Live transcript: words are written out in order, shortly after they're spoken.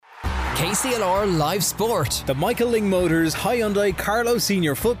KCLR Live Sport. The Michael Lyng Motors Hyundai Carlow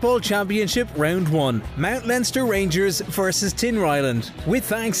Senior Football Championship Round 1. Mount Leinster Rangers versus Tinryland. With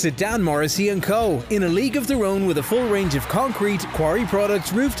thanks to Dan Morrissey and Co. In a league of their own with a full range of concrete, quarry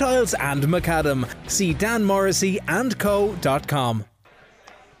products, roof tiles and macadam. See danmorrisseyandco.com.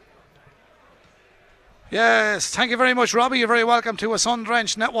 Yes, thank you very much, Robbie. You're very welcome to a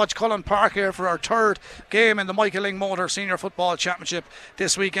sun-drenched Netwatch Cullen Park here for our third game in the Michael Lyng Motor Senior Football Championship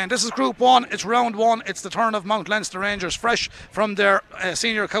this weekend. This is Group 1, it's Round 1, it's the turn of Mount Leinster Rangers, fresh from their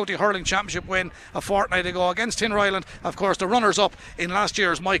Senior County Hurling Championship win a fortnight ago against Tinryland, of course the runners-up in last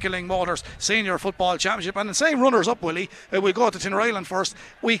year's Michael Lyng Motors Senior Football Championship. And in saying runners-up, Willie, we'll go to Tinryland first.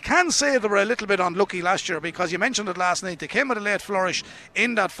 We can say they were a little bit unlucky last year because you mentioned it last night, they came with a late flourish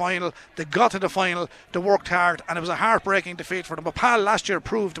in that final, they got to the final, they worked hard, and it was a heartbreaking defeat for them. But Pal last year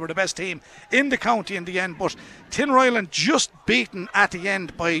proved they were the best team in the county in the end, but Tinryland just beaten at the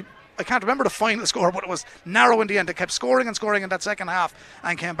end by, I can't remember the final score, but it was narrow in the end. They kept scoring and scoring in that second half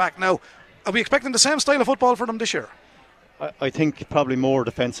and came back. Now, are we expecting the same style of football for them this year? I think probably more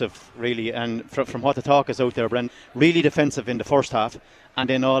defensive, really, and from what the talk is out there, Brent, really defensive in the first half and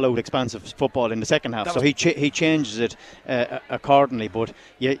then all-out expansive football in the second half. So he changes it accordingly, but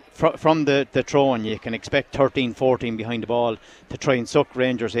from the throw-in you can expect 13-14 behind the ball to try and suck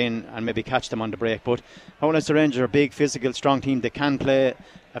Rangers in and maybe catch them on the break. But unless the Rangers are a big, physical, strong team, they can play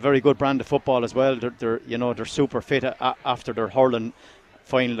a very good brand of football as well. They're super fit after their hurling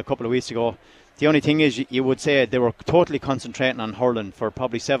final a couple of weeks ago. The only thing is, you would say they were totally concentrating on hurling for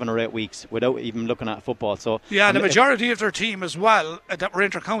probably 7 or 8 weeks without even looking at football. So yeah, the majority of their team as well, that were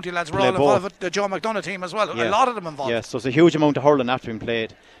inter-county lads, were all involved with the Joe McDonough team as well. Yeah. A lot of them involved. Yeah, so there's a huge amount of hurling after being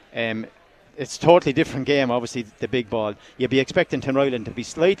played. It's a totally different game, obviously, the big ball. You'd be expecting Tinryland to be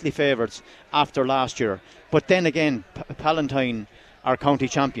slightly favourites after last year. But then again, Palantine are county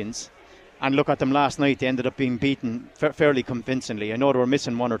champions. And look at them last night, they ended up being beaten fairly convincingly. I know they were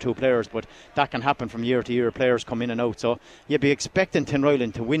missing 1 or 2 players, but that can happen from year to year. Players come in and out. So you'd be expecting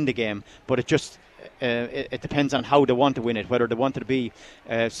Tinryland to win the game, but it just it depends on how they want to win it, whether they want to be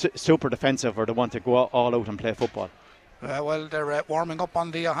super defensive or they want to go all out and play football. Well, they're warming up on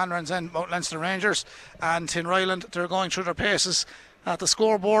the Hanrahan's End, Mount Leinster Rangers, and Tinryland, they're going through their paces at the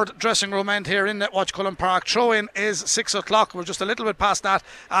scoreboard dressing room end here in Netwatch Cullen Park. Throw-in is 6 o'clock. We're just a little bit past that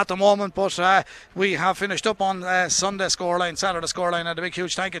at the moment, but we have finished up on Sunday scoreline, Saturday scoreline, and a big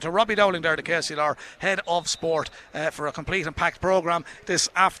huge thank you to Robbie Dowling there, the KCLR head of sport, for a complete and packed programme this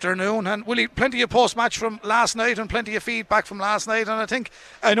afternoon. And Willie, plenty of post-match from last night and plenty of feedback from last night, and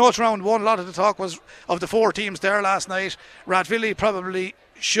I know it's round 1, a lot of the talk was of the 4 teams there last night. Rathvilly probably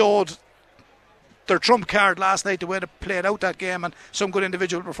showed their trump card last night, the way they played out that game, and some good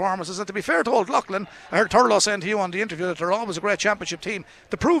individual performances. And to be fair to Old Loughlin, I heard Thurlow saying to you on the interview that they're always a great championship team.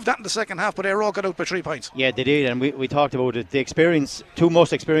 They proved that in the second half, but they got out by 3 points. Yeah, they did, and we talked about it. The experience, 2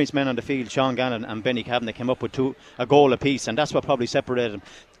 most experienced men on the field, Sean Gannon and Benny Cavanagh, came up with a goal apiece, and that's what probably separated them.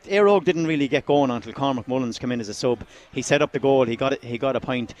 Éire didn't really get going until Cormac Mullins came in as a sub. He set up the goal, he got a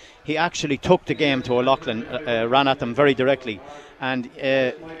point. He actually took the game to O'Loughlin, ran at them very directly, and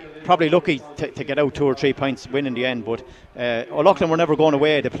probably lucky to get out 2 or 3 points win in the end. But O'Loughlin were never going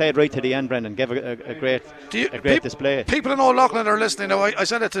away. They played right to the end, Brendan, gave a great display. People in O'Loughlin are listening now. I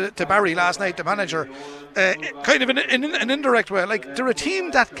said it to Barry last night, the manager, kind of in an indirect way. Like, they're a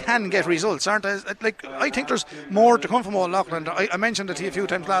team that can get results, aren't they? Like, I think there's more to come from O'Loughlin. I mentioned it to you a few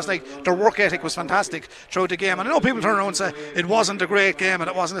times last night. Their work ethic was fantastic throughout the game, and I know people turn around and say it wasn't a great game and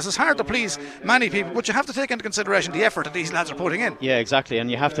it wasn't. This is hard to please many people, but you have to take into consideration the effort that these lads are putting in. Yeah, exactly, and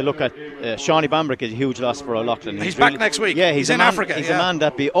you have to look at Shawnee Bambrick is a huge loss for O'Loughlin. He's back next week. Yeah, he's in Africa. He's a man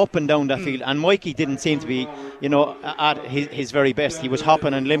that be up and down that field, and Mikey didn't seem to be, at his very best. He was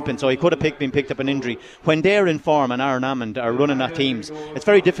hopping and limping, so he could have been picked up an injury. When they're in form and Aaron Hammond are running at teams, it's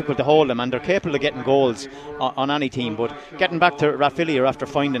very difficult to hold them, and they're capable of getting goals on any team. But getting back to Rathvilly after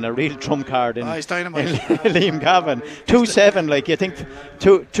finding a real trump card in Liam Gavin, 2-7, like, you think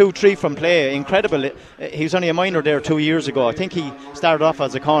 2-3 from play, incredible. He was only a minor there 2 years ago. I think he started off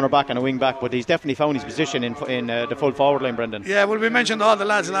as a corner back and a wing back, but he's definitely found his position in the full forward line, Brendan. Yeah, well, we mentioned all the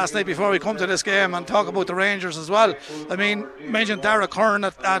lads last night before we come to this game and talk about the Rangers as well. I mean, mentioned Dara Curran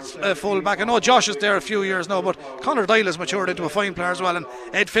at full back. I know Josh is there a few years now, but Conor Doyle has matured into a fine player as well, and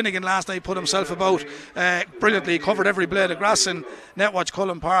Ed Finnegan last night put himself about brilliantly. He covered every blade of grass in Netwatch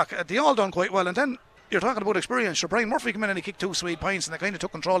Cullen Park. They all done quite well, and then you're talking about experience. Sure, Brian Murphy came in and he kicked 2 sweet points, and they kind of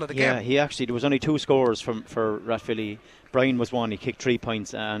took control of the game. Yeah, there was only 2 scores for Rathvilly. Brian was one, he kicked 3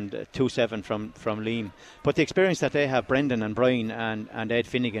 points, and 2-7 from Liam. But the experience that they have, Brendan and Brian and Ed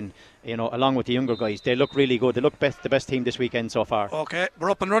Finnegan, along with the younger guys, they look really good. They look the best team this weekend so far. Okay,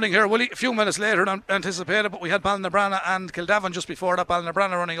 we're up and running here, Willie. A few minutes later than anticipated, but we had Ballinabranna and Kildavin just before that.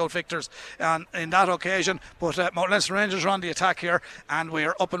 Ballinabranna running out victors in that occasion, but Mount Leinster Rangers are on the attack here, and we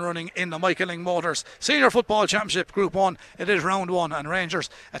are up and running in the Michael Lyng Motors Senior Football Championship Group 1. It is round 1, and Rangers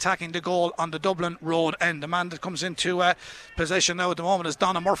attacking the goal on the Dublin Road end. The man that comes into possession now at the moment is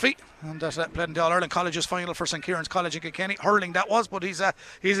Donna Murphy, and that played in the All-Ireland Colleges final for St. Kieran's College in Kilkenny. Hurling that was, but he's a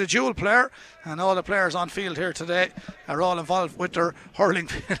dual player, and all the players on field here today are all involved with their hurling.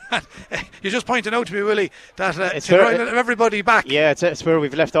 You just pointed out to me, Willie, that everybody back. Yeah, it's where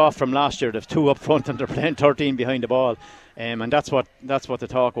we've left off from last year. There's 2 up front and they're playing 13 behind the ball. And that's what the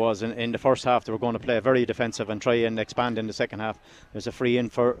talk was in the first half. They were going to play very defensive and try and expand in the second half. There's a free in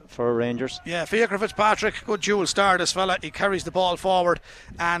for Rangers. Yeah, Fiacre Fitzpatrick, good dual star, this fella. He carries the ball forward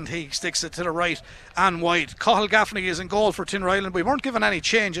and he sticks it to the right and wide. Cathal Gaffney is in goal for Tinryland. We weren't given any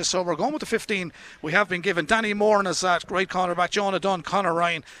changes, so we're going with the 15 we have been given. Danny Moran is at right cornerback, Jonah Dunn, Conor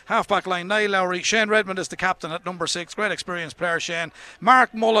Ryan, half back line, Niall Lowry. Shane Redmond is the captain at number 6, great experienced player Shane.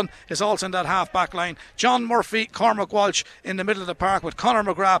 Mark Mullen is also in that half back line. John Murphy, Cormac Walsh in the middle of the park with Conor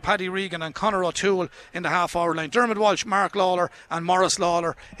McGrath, Paddy Regan and Conor O'Toole in the half forward line. Dermot Walsh, Mark Lawler and Maurice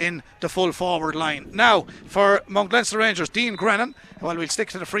Lawler in the full forward line. Now for Mount Leinster Rangers, Dean Grennan. Well, we'll stick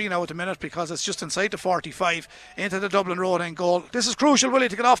to the free now at the minute because it's just inside the 45 into the Dublin Road end goal. This is crucial, Willie,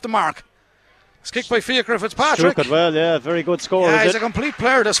 to get off the mark. It's kicked by Fiacre Fitzpatrick. Struck it well, yeah, very good score. Yeah, he's a complete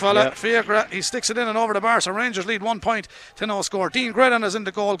player, this fella. Fiacre, he sticks it in and over the bar, so Rangers lead 1 point to no score. Dean Grennan is in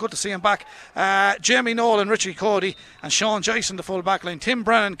the goal, good to see him back. Jamie Nolan, Richie Cody and Sean Joyce in the full back line. Tim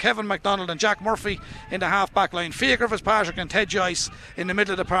Brennan, Kevin MacDonald and Jack Murphy in the half back line. Fiacre Fitzpatrick and Ted Joyce in the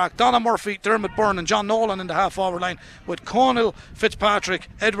middle of the park. Donna Murphy, Dermot Byrne and John Nolan in the half forward line, with Conal Fitzpatrick,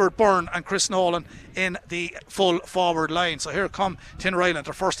 Edward Byrne and Chris Nolan in the full forward line. So here come Tinryland,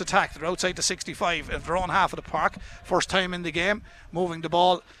 their first attack. They're outside the 65 at their own half of the park. First time in the game, moving the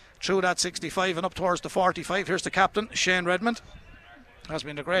ball through that 65 and up towards the 45. Here's the captain, Shane Redmond. Has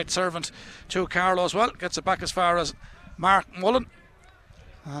been a great servant to Carlow as well. Gets it back as far as Mark Mullen.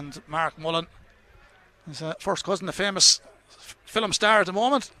 And Mark Mullen is a first cousin, a famous film star at the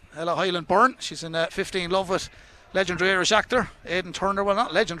moment, Ella Hyland Byrne. She's in 15 Love with legendary Irish actor Aidan Turner. Well,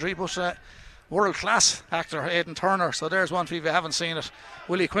 not legendary, but world-class actor Aidan Turner. So there's one for you if you haven't seen it.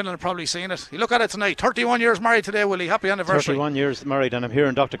 Willie Quinlan probably seen it. You look at it tonight. 31 years married today, Willie. Happy anniversary. 31 years married, and I'm here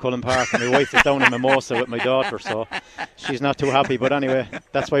in Dr. Cullen Park, and my wife is down in Mimosa with my daughter, so she's not too happy. But anyway,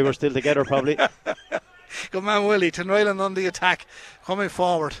 that's why we're still together, probably. Good man, Willie. Tinryland on the attack, coming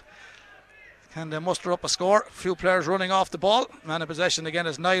forward. Can they muster up a score? A few players running off the ball. Man in possession again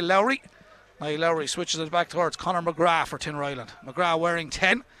is Niall Lowry. Niall Lowry switches it back towards Conor McGrath for Tinryland. McGrath wearing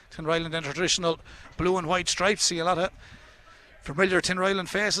 10. Tinryland in traditional blue and white stripes. See a lot of familiar Tinryland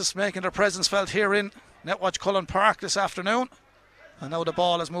faces making their presence felt here in Netwatch Cullen Park this afternoon. And now the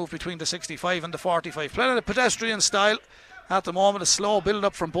ball has moved between the 65 and the 45. Playing in a pedestrian style at the moment. A slow build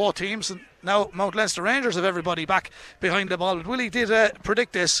up from both teams. And now Mount Leinster Rangers have everybody back behind the ball. But Willie did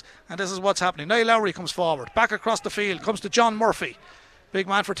predict this, and this is what's happening. Niall Lowry comes forward. Back across the field comes to John Murphy. Big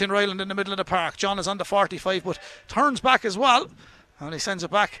man for Tinryland in the middle of the park. John is on the 45 but turns back as well. And he sends it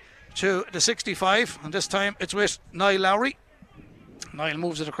back to the 65. And this time it's with Niall Lowry. Niall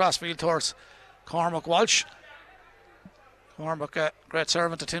moves it across field towards Cormac Walsh. Cormac, great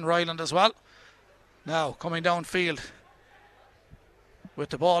servant to Tinryland as well. Now coming downfield with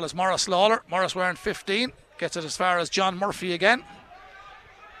the ball is Maurice Lawler. Maurice wearing 15. Gets it as far as John Murphy again.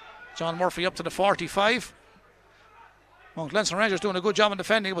 John Murphy up to the 45. Mount Leinster Rangers doing a good job in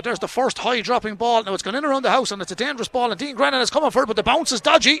defending, but there's the first high dropping ball. Now it's gone in around the house and it's a dangerous ball, and Dean Grennan is coming for it, but the bounce is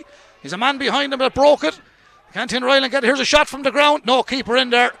dodgy. He's a man behind him that broke it. Can Tinryland get it? Here's a shot from the ground. No keeper in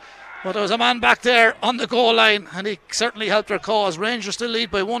there, but there was a man back there on the goal line, and he certainly helped their cause. Rangers still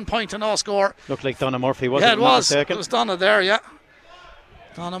lead by 1 point to no score. Looked like Donna Murphy, wasn't it? Yeah, it was. It was Donna there, yeah.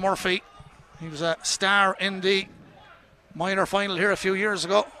 Donna Murphy. He was a star in the minor final here a few years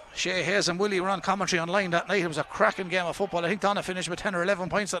ago. Shea Hayes and Willie were on commentary online that night. It was a cracking game of football. I think Donna finished with 10 or 11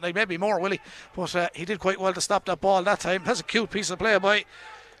 points that night, maybe more, Willie. But he did quite well to stop that ball that time. That's a cute piece of play by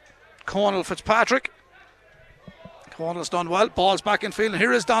Conal Fitzpatrick. Conal's done well. Ball's back in field. And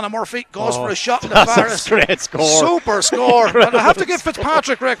here is Donna Murphy. Goes for a shot in the farthest. Great score. Super score. And I have to give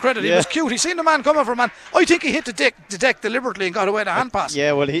Fitzpatrick great credit. He was cute. He seen the man coming for a man. I think he hit the deck deliberately and got away the hand pass.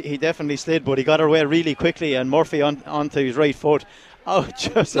 Yeah, well, he definitely slid, but he got away really quickly, and Murphy onto his right foot. Oh,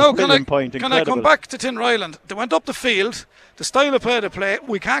 just a brilliant point. Can I come back to Tinryland? They went up the field. The style of play they play,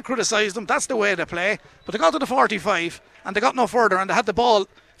 we can't criticise them. That's the way they play. But they got to the 45 and they got no further, and they had the ball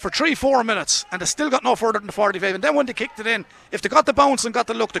for 3-4 minutes, and they still got no further than the 45. And then when they kicked it in, if they got the bounce and got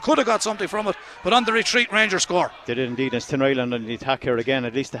the look, they could have got something from it. But on the retreat, Rangers score. They did indeed. It's Tinryland on the attack here again.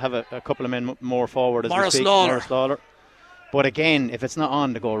 At least they have a couple of men more forward as Morris we speak. Lawler. Morris Lawler. But again, if it's not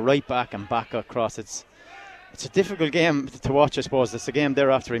on, they go right back and back across. It's a difficult game to watch, I suppose. It's a game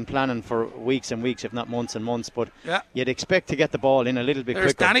they're after in planning for weeks and weeks, if not months and months. But you'd expect to get the ball in a little bit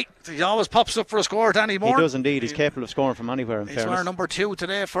quicker. Danny. He always pops up for a score, Danny Moore. He does indeed. He's capable of scoring from anywhere, in He's fairness. wearing number 2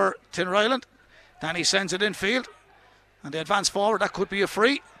 today for Tinryland. Danny sends it in field. And they advance forward. That could be a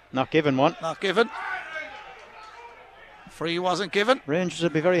free. Not given one. Not given. Free wasn't given. Rangers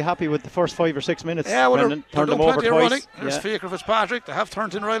would be very happy with the first 5 or 6 minutes. Yeah, well, Turned they're them over plenty of twice. running. There's Fiacre Fitzpatrick. They have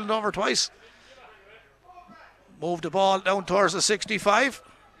turned Tinryland over twice. Move the ball down towards the 65.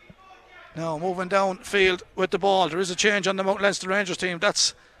 Now moving downfield with the ball. There is a change on the Mount Leinster Rangers team.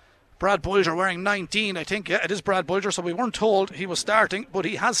 That's Brad Bulger wearing 19, I think. Yeah, it is Brad Bulger. So we weren't told he was starting, but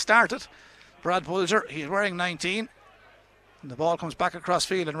he has started. Brad Bulger, he's wearing 19. And the ball comes back across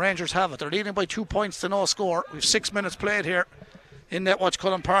field, and Rangers have it. They're leading by 2 points to no score. We've 6 minutes played here in Netwatch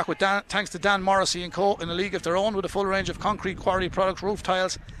Cullen Park with thanks to Dan Morrissey and Co. in a league of their own with a full range of concrete quarry products, roof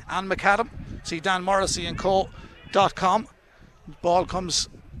tiles and macadam. See Dan Morrissey and Co.com. The ball comes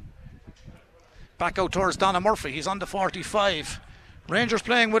back out towards Donna Murphy. He's on the 45. Rangers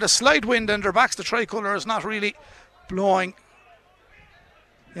playing with a slight wind in their backs. The tricolour is not really blowing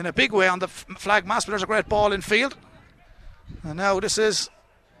in a big way on the flag mast, but there's a great ball in field. And now this is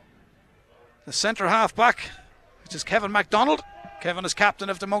the centre half back, which is Kevin MacDonald. Kevin is captain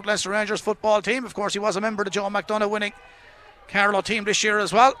of the Mount Leinster Rangers football team. Of course, he was a member of the Joe McDonagh winning Carlow team this year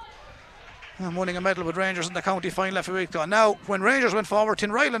as well, and winning a medal with Rangers in the county final a few weeks ago. Now, when Rangers went forward,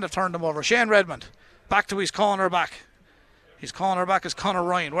 Tinryland have turned them over. Shane Redmond back to his corner back. His corner back is Conor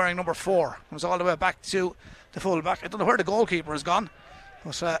Ryan, wearing number 4. Comes all the way back to the full back. I don't know where the goalkeeper has gone.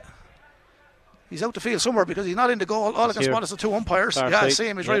 But, he's out the field somewhere because he's not in the goal. All I can spot is the 2 umpires. I see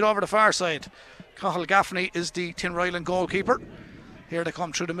him. He's right over the far side. Cathal Gaffney is the Tinryland goalkeeper. Here they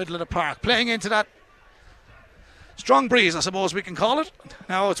come through the middle of the park, playing into that strong breeze, I suppose we can call it.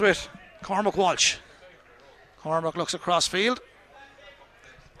 Now it's with Cormac Walsh. Cormac looks across field.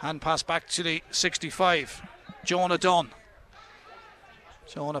 Hand pass back to the 65. Jonah Dunn.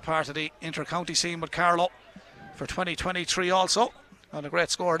 Jonah part of the inter-county scene with Carlow for 2023 also. On a great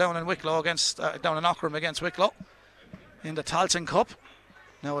score down in Wicklow against down in Ockram against Wicklow in the Talton Cup.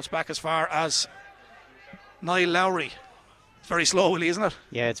 Now it's back as far as Niall Lowry. It's very slow, Willie, isn't it?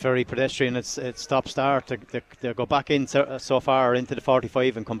 Yeah, it's very pedestrian. It's stop-start. They go back in so far into the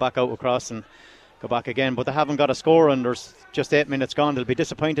 45 and come back out across and go back again. But they haven't got a score, and there's just 8 minutes gone. They'll be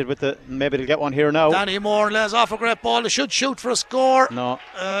disappointed with it. Maybe they'll get one here now. Danny Moore lays off a great ball. They should shoot for a score. No,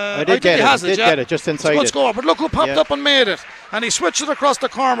 I think he has it. Get it just inside. It's a good score, but look who popped up and made it. And he switched it across to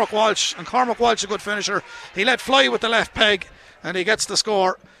Cormac Walsh. And Cormac Walsh, a good finisher. He let fly with the left peg, and he gets the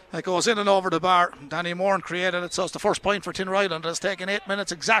score. It goes in and over the bar. Danny Moore created it, so it's the first point for Tinryland. It's taken 8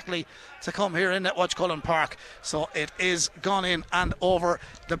 minutes exactly to come here in Netwatch Cullen Park. So it is gone in and over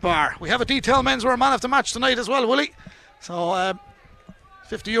the bar. We have a Detail Menswear Man of the Match tonight as well, Willie. So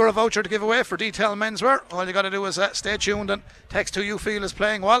 €50 voucher to give away for Detail Menswear. All you got to do is stay tuned and text who you feel is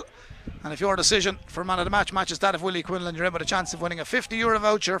playing well. And if your decision for Man of the Match matches that of Willie Quinlan, you're in with a chance of winning a €50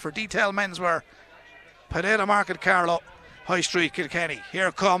 voucher for Detail Menswear. Pineda Market, Carlow, High Street, Kilkenny.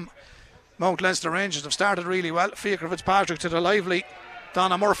 Here come Mount Leinster Rangers. Have started really well. Fiacre Fitzpatrick to the lively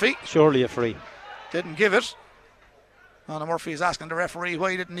Donna Murphy. Surely a free. Didn't give it. Donna Murphy is asking the referee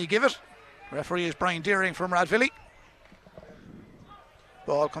why didn't he give it. The referee is Brian Deering from Radvilly.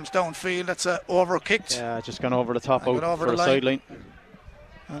 Ball comes downfield. That's over kicked. Yeah, just gone over the top out over for the a sideline.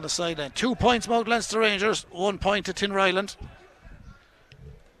 On the sideline. 2 points Mount Leinster Rangers. 1 point to Tinryland.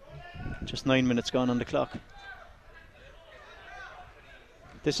 Just 9 minutes gone on the clock.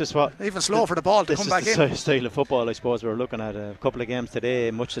 This is what even slow for the ball to come back in. This is the style of football I suppose we're looking at. A couple of games today,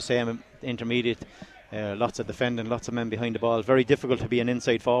 much the same, intermediate. Lots of defending, lots of men behind the ball. Very difficult to be an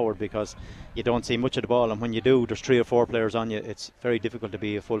inside forward because you don't see much of the ball, and when you do, there's 3 or 4 players on you. It's very difficult to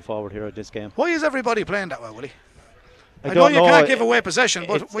be a full forward here at this game. Why is everybody playing that way, Willie? I know you can't give away possession,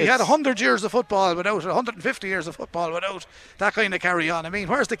 but we had 100 years of football without 150 years of football without that kind of carry on. I mean,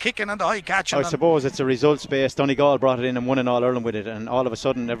 where's the kicking and the high catching? I suppose it's a results based. Donegal brought it in and won an All Ireland with it, and all of a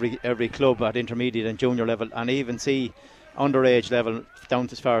sudden every club at intermediate and junior level, and even see underage level down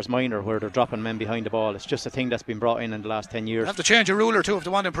as far as minor, where they're dropping men behind the ball. It's just a thing that's been brought in the last 10 years. They have to change a rule or two if they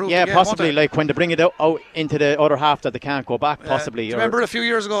want to improve. Yeah, the game, possibly, like when they bring it out into the other half that they can't go back, possibly. Do you remember a few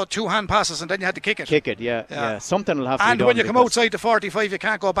years ago, 2 hand passes and then you had to kick it? Yeah. Something will have to be done. And when you come outside the 45, you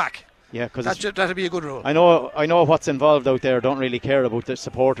can't go back. Yeah, because that'd be a good rule. I know what's involved out there. Don't really care about the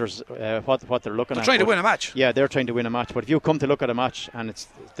supporters, what they're looking at. They're trying to win a match. Yeah, they're trying to win a match. But if you come to look at a match and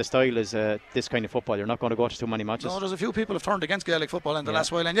the style is this kind of football, you're not going to go to too many matches. No, there's a few people have turned against Gaelic football in the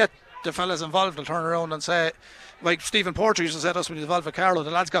last while, and yet the fellas involved will turn around and say, like Stephen Porter used to say to us when he was involved with Carlow,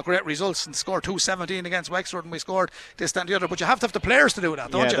 the lads got great results and scored 2-17 against Wexford, and we scored this, that and the other. But you have to have the players to do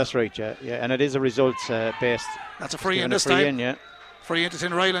that, don't you? Yeah, that's right, yeah. And it is a results based. That's a free in this time. Free into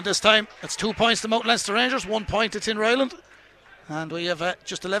Tinryland this time. It's 2 points to Mount Leinster Rangers, 1 point to Tinryland. And we have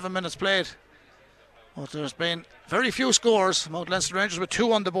just 11 minutes played. But there's been very few scores. Mount Leinster Rangers with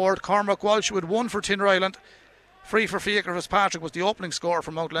 2 on the board. Cormac Walsh with 1 for Tinryland. Free for Fiacre Fitzpatrick was the opening score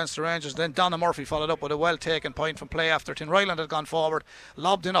for Mount Leinster Rangers. Then Donna Murphy followed up with a well-taken point from play after Tinryland had gone forward.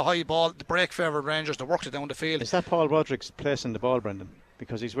 Lobbed in a high ball. The break favoured Rangers. They worked it down the field. Is that Paul Roderick's placing the ball, Brendan?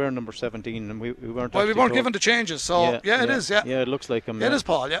 Because he's wearing number 17 and we weren't. Well, we weren't given the changes, so it is. Yeah, it looks like him. It is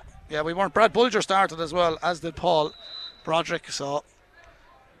Paul. Yeah, we weren't. Brad Bulger started as well, as did Paul Broderick. So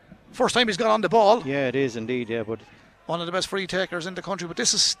first time he's got on the ball. Yeah, it is indeed. Yeah, but one of the best free takers in the country. But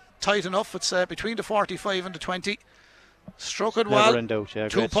this is tight enough. It's between the 45 and the 20. Struck it well. Never in doubt. Yeah,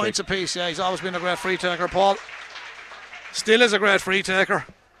 2 points apiece. Yeah, he's always been a great free taker. Paul still is a great free taker.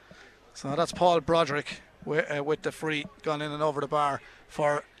 So that's Paul Broderick with the free gone in and over the bar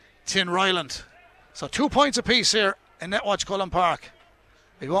for Tinryland. So 2 points apiece here in Netwatch Cullen Park.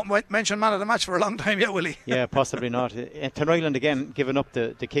 We won't mention man of the match for a long time yet, Willie. Yeah, possibly not. Tinryland again giving up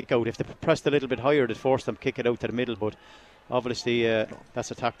the kick out. If they pressed a little bit higher, they'd force them to kick it out to the middle, but obviously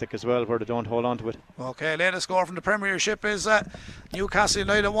that's a tactic as well where they don't hold on to it. Okay, latest score from the Premiership is Newcastle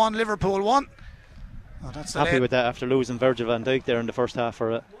United 1, Liverpool 1. Oh, that's happy with that after losing Virgil van Dijk there in the first half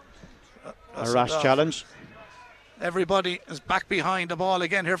for a rash challenge. Everybody is back behind the ball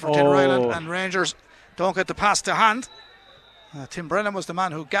again here for Tinryland, and Rangers don't get the pass to hand. Tim Brennan was the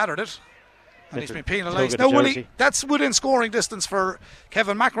man who gathered it, and he's been penalised. Now, Willie, that's within scoring distance for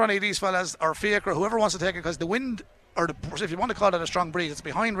Kevin McRoney, these fellas, or Fiacre, whoever wants to take it, because the wind, or if you want to call it a strong breeze, it's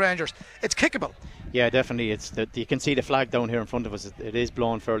behind Rangers. It's kickable. Yeah, definitely. You can see the flag down here in front of us. It is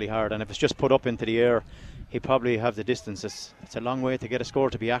blowing fairly hard, and if it's just put up into the air, he probably have the distance. It's a long way to get a score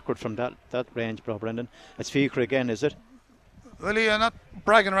to be accurate from that range, bro, Brendan. It's Fiacre again, is it? Willie, I'm not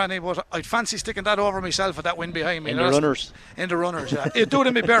bragging, Randy, but I'd fancy sticking that over myself with that wind behind me. In the runners, yeah. He'd do it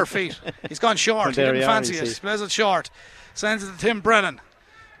in my bare feet. He's gone short. He didn't fancy it. He plays it short. Sends it to Tim Brennan.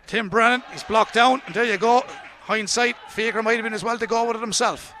 Tim Brennan, he's blocked down, and there you go. Hindsight, Fiacre might have been as well to go with it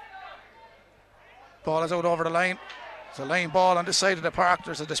himself. Ball is out over the line. It's a line ball on this side of the park.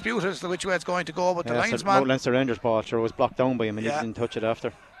 There's a dispute as to which way it's going to go, but the linesman. Leinster Rangers ball was blocked down by him and he didn't touch it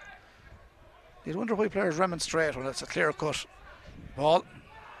after. You'd wonder why players remonstrate when it's a clear cut ball.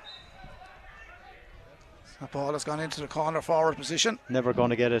 That ball has gone into the corner forward position. Never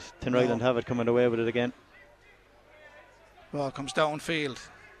going to get it. Tinryland have it coming away with it again. Ball comes downfield.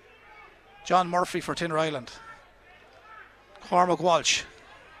 John Murphy for Tinryland. Cormac Walsh.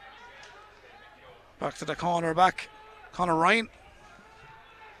 Back to the corner back. Conor Ryan.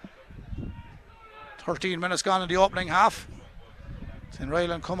 13 minutes gone in the opening half.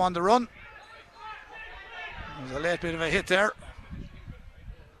 Tinryland come on the run. There was a late bit of a hit there.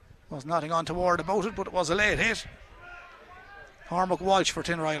 Was nothing untoward about it, but it was a late hit. Cormac Walsh for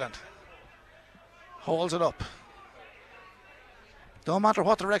Tinryland. Holds it up. Don't matter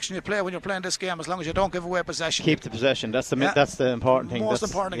what direction you play when you're playing this game, as long as you don't give away possession. Keep the possession. That's the important thing. Most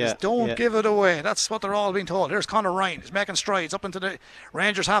important thing is don't give it away. That's what they're all being told. Here's Conor Ryan. He's making strides up into the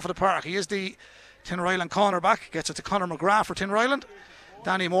Rangers half of the park. He is the Tinryland cornerback. Gets it to Conor McGrath for Tinryland.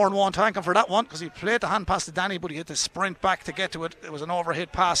 Danny Moran won't thank him for that one because he played the hand pass to Danny, but he had to sprint back to get to it. It was an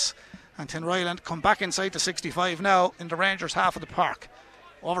overhead pass, and Tinryland come back inside the 65 now in the Rangers half of the park.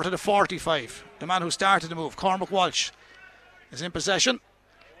 Over to the 45. The man who started the move, Cormac Walsh, is in possession.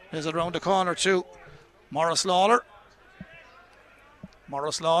 Is it around the corner to Morris Lawler.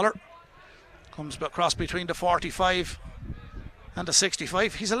 Morris Lawler comes across between the 45 and the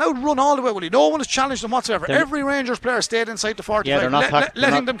 65. He's allowed to run all the way, Willie. No one has challenged him whatsoever. Every Rangers player stayed inside the 45,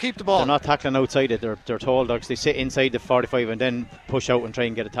 letting them keep the ball. They're not tackling outside it. They're told they sit inside the 45 and then push out and try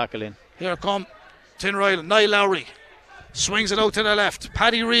and get a tackle in. Here come Tinryland. Niall Lowry swings it out to the left.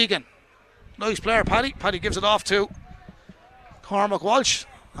 Paddy Regan, nice player Paddy. Paddy gives it off to Cormac Walsh,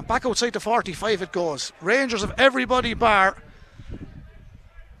 and back outside the 45 it goes. Rangers have everybody bar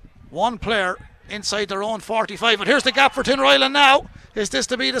one player inside their own 45, and here's the gap for Tinryland now. Is this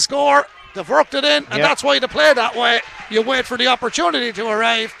to be the score? They've worked it in, and that's why they play that way. You wait for the opportunity to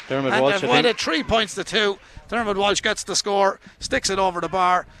arrive, Dermot and Walsh, they've won it 3 points to 2. Dermot Walsh gets the score, sticks it over the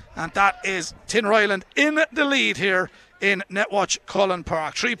bar, and that is Tinryland in the lead here in Netwatch Cullen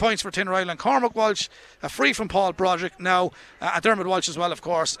Park. 3 points for Tinryland. Cormac Walsh, a free from Paul Broderick. Now, Dermot Walsh as well, of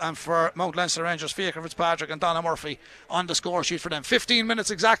course. And for Mount Leinster Rangers, Fiacre Fitzpatrick and Donna Murphy on the score sheet for them. 15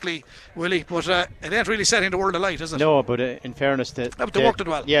 minutes exactly, Willie, but it ain't really setting the world alight, is it? No, but in fairness, they worked it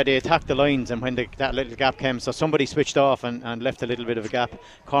well. Yeah, they attacked the lines, and when that little gap came, so somebody switched off and left a little bit of a gap.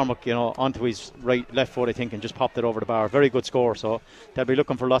 Cormac, onto his left foot, I think, and just popped it over the bar. Very good score, so they'll be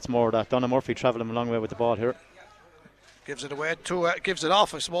looking for lots more of that. Donna Murphy travelling a long way with the ball here. Gives it away to gives it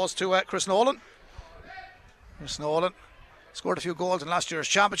off, I suppose, to Chris Nolan. Chris Nolan scored a few goals in last year's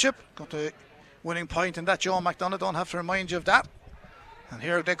championship. Got a winning point in that. Joe McDonagh, don't have to remind you of that. And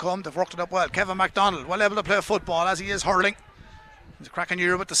here they come. They've worked it up well. Kevin MacDonald, well able to play football as he is hurling. He's a cracking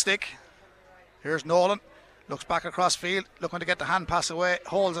year with the stick. Here's Nolan. Looks back across field, looking to get the hand pass away.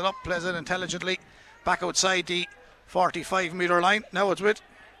 Holds it up, plays it intelligently. Back outside the 45 metre line. Now it's with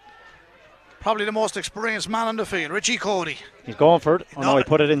probably the most experienced man on the field, Richie Cody. He's going for it. Oh no, he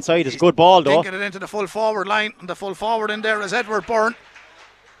put it inside. It's a good ball though. Dinking it into the full forward line, and the full forward in there is Edward Byrne.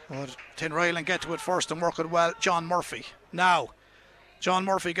 But Tinryland get to it first and work it well. John Murphy. Now, John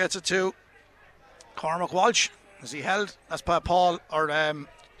Murphy gets it to Cormac Walsh. Is he held? That's by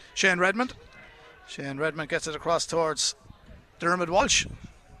Shane Redmond. Shane Redmond gets it across towards Dermot Walsh.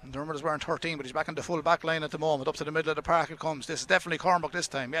 Dermot is wearing 13, but he's back in the full back line at the moment. Up to the middle of the park it comes. This is definitely Cormac this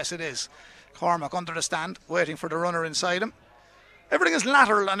time. Yes, it is. Cormac under the stand, waiting for the runner inside him. Everything is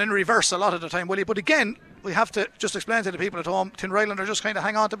lateral and in reverse a lot of the time, Willie. But again, we have to just explain to the people at home, Tinryland are just kind of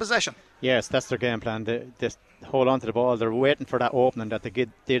hang on to possession. Yes, that's their game plan. They hold on to the ball. They're waiting for that opening that they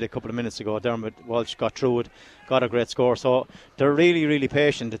did a couple of minutes ago. Dermot Walsh got through it, got a great score. So they're really, really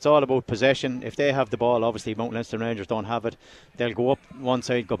patient. It's all about possession. If they have the ball, obviously Mount Leinster Rangers don't have it. They'll go up one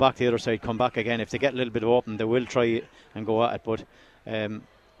side, go back the other side, come back again. If they get a little bit of open, they will try and go at it. But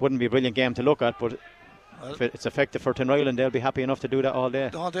wouldn't be a brilliant game to look at, but if it's effective for Tinryland, they'll be happy enough to do that all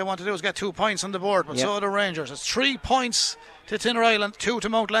day. All they want to do is get 2 points on the board, but so are the Rangers. It's 3 points to Tinryland, 2 to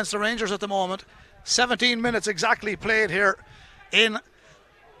Mount Leinster Rangers at the moment. 17 minutes exactly played here in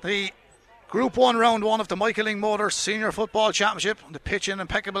the Group 1 Round 1 of the Michael Lyng Motors Senior Football Championship. The pitch in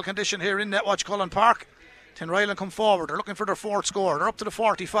impeccable condition here in Netwatch Cullen Park. Tinryland come forward. They're looking for their fourth score. They're up to the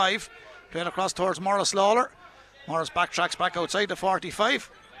 45. Played across towards Morris Lawler. Morris backtracks back outside the 45.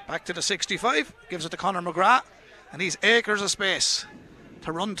 Back to the 65, gives it to Conor McGrath, and he's acres of space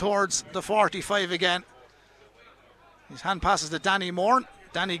to run towards the 45 again. His hand passes to Danny Moore.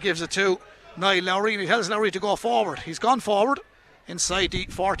 Danny gives it to Niall Lowry, and he tells Lowry to go forward. He's gone forward inside the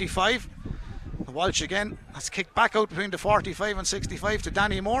 45. The Walsh again has kicked back out between the 45 and 65 to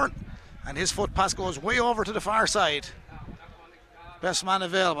Danny Moore, and his foot pass goes way over to the far side. Best man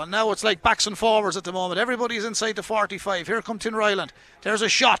available. Now it's like backs and forwards at the moment. Everybody's inside the 45. Here come Tinryland. There's a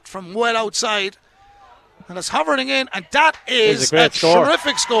shot from well outside, and it's hovering in, and that is a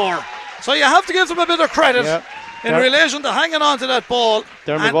terrific score. So you have to give them a bit of credit in relation to hanging on to that ball.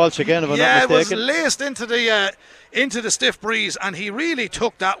 Dermot Walsh again, if I'm not mistaken. It was laced into the stiff breeze, and he really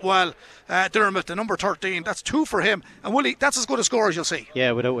took that well. Dermot, the number 13, that's 2 for him, and Willie, that's as good a score as you'll see.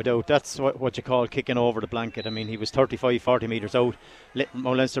 Yeah, without a doubt. That's what you call kicking over the blanket. I mean, he was 35-40 metres out.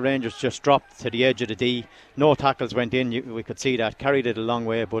 Mount Leinster Rangers just dropped to the edge of the D. No tackles went in, we could see that. Carried it a long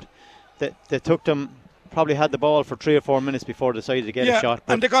way, but they took them. Probably had the ball for 3 or 4 minutes before they decided to get a shot.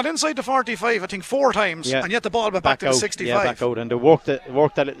 And they got inside the 45, I think 4 times, and yet the ball went back to the 65. Yeah, back out, and they worked that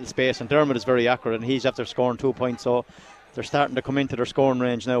little space, and Dermot is very accurate, and he's after scoring 2 points, so they're starting to come into their scoring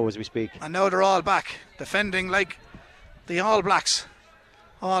range now as we speak. And now they're all back, defending like the All Blacks,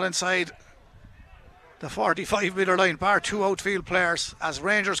 all inside the 45 metre line, bar 2 outfield players, as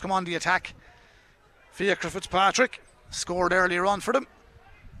Rangers come on the attack. Fiacre Fitzpatrick scored earlier on for them.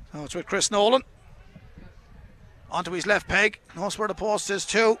 Now it's with Chris Nolan. Onto his left peg, knows where the post is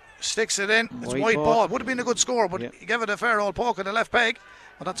too, sticks it in. It's white ball. Would have been a good score, but he gave it a fair old poke at the left peg.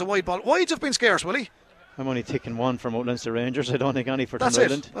 But that's a white ball. Wides have been scarce, Willie. I'm only ticking 1 for Mount Leinster Rangers. I don't think any for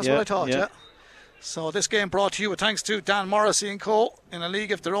Tinryland. That's what I thought, So this game brought to you with thanks to Dan Morrissey and Co. in a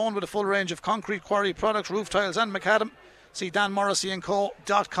league of their own with a full range of concrete quarry products, roof tiles and macadam. See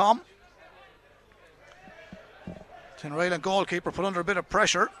danmorrisseyandco.com. Tinryland goalkeeper put under a bit of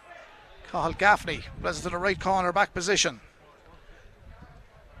pressure. Cathal Gaffney plays it to the right corner back position.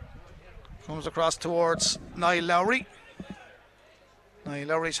 Comes across towards Niall Lowry. Niall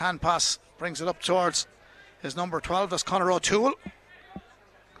Lowry's hand pass brings it up towards his number 12. That's Conor O'Toole.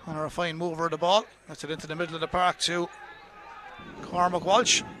 Conor, a fine mover of the ball. Gets it into the middle of the park to Cormac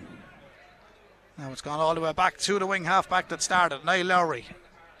Walsh. Now it's gone all the way back to the wing half back that started. Niall Lowry.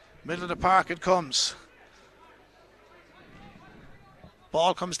 Middle of the park it comes.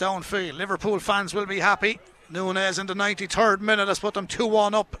 Ball comes downfield. Liverpool fans will be happy. Nunes in the 93rd minute has put them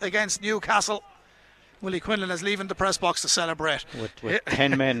 2-1 up against Newcastle. Willie Quinlan is leaving the press box to celebrate. With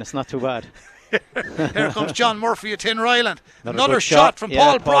 10 men, it's not too bad. Here comes John Murphy of Tinryland. Another shot from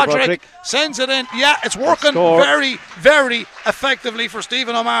Paul Broderick. Sends it in. Yeah, it's working very, very effectively for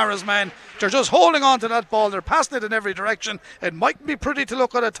Stephen O'Mara's men. They're just holding on to that ball. They're passing it in every direction. It might be pretty to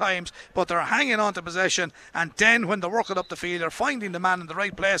look at times, but they're hanging on to possession. And then when they work it up the field, they're finding the man in the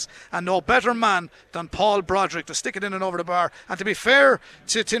right place. And no better man than Paul Broderick to stick it in and over the bar. And to be fair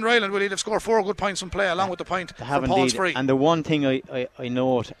to Tinryland, Willie, they've scored 4 good points from play, along with the point from Paul's free. And the one thing I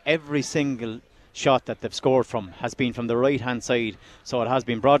note, every single shot that they've scored from has been from the right hand side. So it has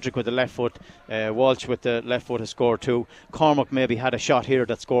been Broderick with the left foot, Walsh with the left foot has scored 2. Cormac maybe had a shot here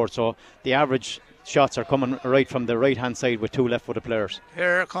that scored. So the average shots are coming right from the right hand side with 2 left footed players.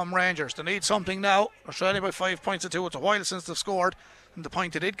 Here come Rangers. They need something now. They're trailing by 5 points to 2. It's a while since they've scored, and the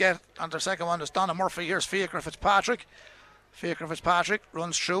point they did get on their second one is Donna Murphy. Here's Fiacre Fitzpatrick. Fiacre Fitzpatrick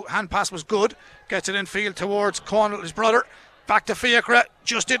runs through. Hand pass was good. Gets it in field towards Cornwall, his brother. Back to Fiacre,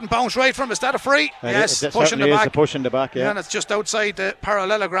 just didn't bounce right from him. Is that a free? Yes, pushing the back. A push in the back, yeah. And it's just outside the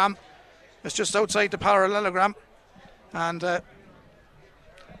parallelogram. And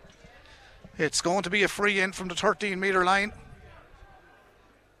it's going to be a free in from the 13-metre line.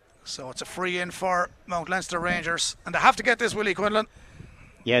 So it's a free in for Mount Leinster Rangers. And they have to get this, Willie Quinlan.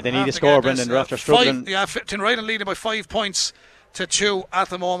 Yeah, they need to score, Brendan. They're after struggling. Tinryland leading by 5 points to 2 at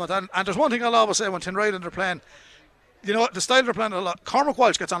the moment. And there's one thing I'll always say when Tinryland are playing. You know, the style they're playing a lot. Cormac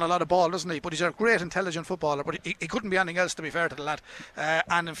Walsh gets on a lot of ball, doesn't he? But he's a great, intelligent footballer. But he couldn't be anything else, to be fair to the lad.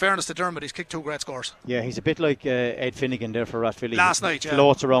 And in fairness to Dermot, he's kicked 2 great scores. Yeah, he's a bit like Ed Finnegan there for Rathvilly. Last night, yeah.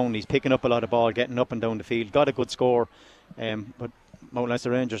 Floats around, he's picking up a lot of ball, getting up and down the field. Got a good score. But Mount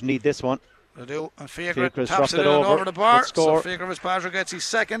Leinster Rangers need this one. They do. And Fiacre taps it in over the bar. So Fiacre Fitzpatrick gets his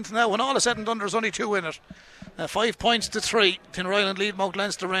second. Now, when all is said and done, there's only 2 in it. 5 points to 3. Tinryland lead Mount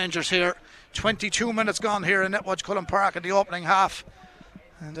Leinster Rangers here. 22 minutes gone here in Netwatch Cullen Park in the opening half.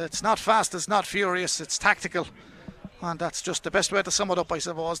 And it's not fast, it's not furious, it's tactical. And that's just the best way to sum it up, I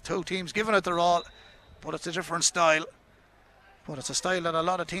suppose. 2 teams giving it their all, but it's a different style. But it's a style that a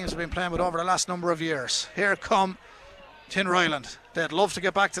lot of teams have been playing with over the last number of years. Here come Tinryland. They'd love to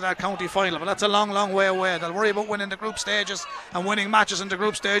get back to that county final, but that's a long, long way away. They'll worry about winning the group stages and winning matches in the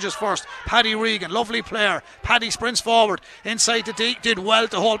group stages first. Paddy Regan, lovely player. Paddy sprints forward inside the D, did well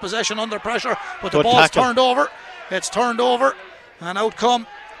to hold possession under pressure, but the ball's turned over. It's turned over, and out come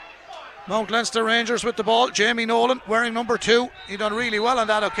Mount Leinster Rangers with the ball. Jamie Nolan wearing number 2. He done really well on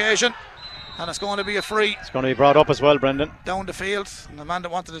that occasion, and it's going to be a free. It's going to be brought up as well, Brendan. Down the field, and the man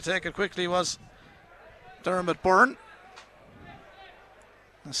that wanted to take it quickly was Dermot Byrne.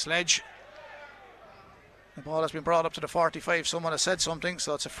 The sledge. The ball has been brought up to the 45. Someone has said something,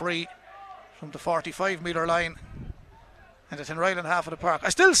 so it's a free from the 45-metre line in the Tinryland half of the park. I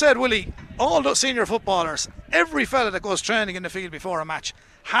still said, Willie, all those senior footballers, every fella that goes training in the field before a match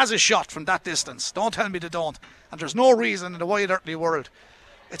has a shot from that distance. Don't tell me they don't. And there's no reason in the wide earthly world.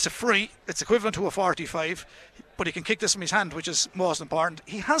 It's a free, it's equivalent to a 45, but he can kick this from his hand, which is most important.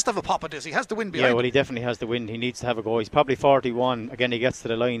 He has to have a pop at this. He has the wind behind him. Yeah, well, he definitely has the wind. He needs to have a go. He's probably 41. Again, he gets to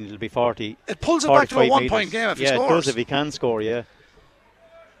the line, it'll be 40. It pulls it back to a 1-point game if he scores. Yeah, it does if he can score, yeah.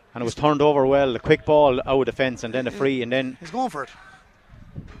 And it was turned over well. A quick ball out of defence and then a free, and then... He's going for it.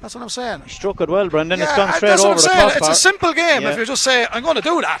 That's what I'm saying. He struck it well, Brendan. Yeah, it's gone straight over the crossbar. It's a simple game if you just say, I'm going to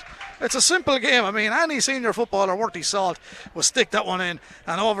do that. It's a simple game. I mean, any senior footballer worth his salt will stick that one in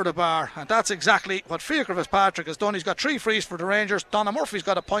and over the bar. And that's exactly what Fiacre Fitzpatrick has done. He's got 3 frees for the Rangers. Donna Murphy's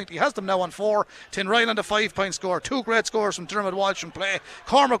got a point. He has them now on 4. Tinryland a 5-point score. 2 great scores from Dermot Walsh from play.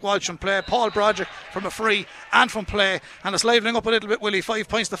 Cormac Walsh from play. Paul Broderick from a free and from play. And it's livening up a little bit, Willie. 5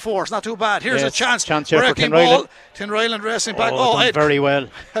 points to 4. It's not too bad. Here's a chance. Here for ball. Tinryland racing back. Ed, very well.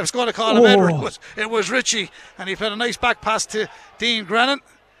 I was going to call him Edward. It was Richie. And he played a nice back pass to Dean Grennan.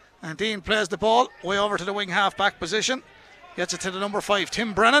 And Dean plays the ball way over to the wing half back position. Gets it to the number 5,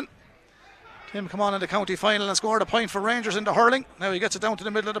 Tim Brennan. Tim come on in the county final and scored a point for Rangers in the hurling. Now he gets it down to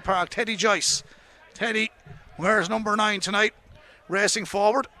the middle of the park. Teddy Joyce. Teddy wears number 9 tonight. Racing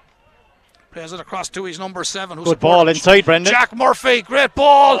forward. Plays it across to his number 7. Who's good ball inside, Brendan. Jack Murphy. Great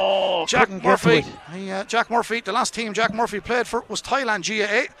ball. Oh, Jack Murphy. Jack Murphy. The last team Jack Murphy played for was Thailand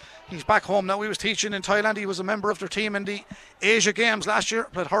GAA. He's back home now. He was teaching in Thailand. He was a member of their team in the Asia Games last year.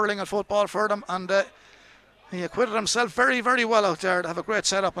 Played hurling and football for them. And he acquitted himself very, very well out there. They have a great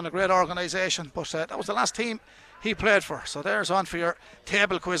setup and a great organisation. But that was the last team he played for. So there's on for your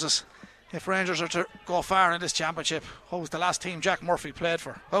table quizzes. If Rangers are to go far in this championship, what was the last team Jack Murphy played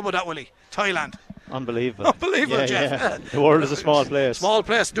for? How about that, Willie? Thailand. Unbelievable. Unbelievable, Jeff. Yeah. The world is a small place. Small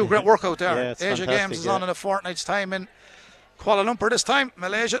place. Do great work out there. Yeah, it's Asia fantastic, Games is on in a fortnight's time in Kuala Lumpur this time.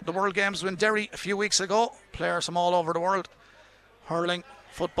 Malaysia. The World Games were in Derry a few weeks ago. Players from all over the world. Hurling,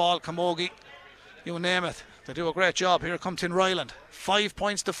 football, camogie, you name it. They do a great job. Here come Tinryland. 5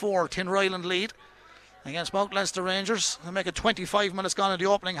 points to 4. Tinryland lead against Mount Leinster Rangers. They make it 25 minutes gone in the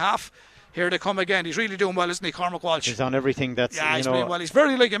opening half. Here they come again. He's really doing well, isn't he, Cormac Walsh? He's on everything. That's, he's playing well. He's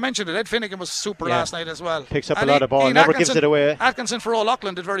very, like you mentioned it, Ed Finnegan was super last night as well. Picks up a lot of ball, never gives it away. Atkinson for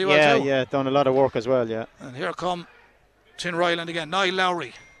O'Loughlin did very well too. Yeah, done a lot of work as well, yeah. And here come Tinryland again. Niall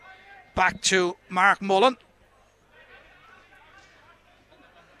Lowry. Back to Mark Mullen.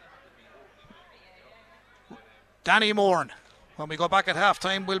 Danny Moran. When we go back at half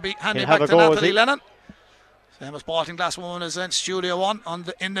time, we'll be handing back to Natalie Lennon. Same as Baltinglass Woman is in Studio 1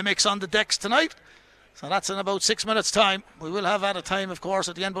 in the mix on the decks tonight. So that's in about 6 minutes' time. We will have added time, of course,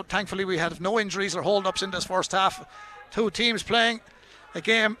 at the end, but thankfully we had no injuries or hold-ups in this first half. Two teams playing a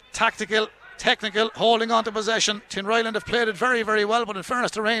game, tactical, technical, holding on to possession. Tinryland have played it very, very well, but in fairness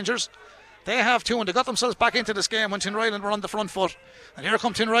to Rangers, they have too, and they got themselves back into this game when Tinryland were on the front foot. And here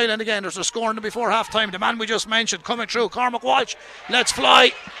come Tinryland again. There's a scoring before half-time. The man we just mentioned coming through, Cormac Walsh. Let's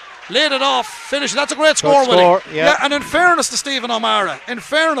fly. Laid it off, finished. That's a great score, Willie. Yeah, and in fairness to Stephen O'Mara, in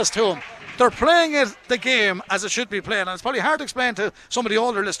fairness to him, they're playing the game as it should be played. And it's probably hard to explain to some of the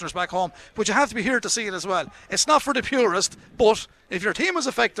older listeners back home, but you have to be here to see it as well. It's not for the purist, but if your team is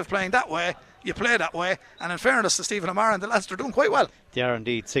effective playing that way, you play that way. And in fairness to Stephen O'Mara and the lads, they're doing quite well. They are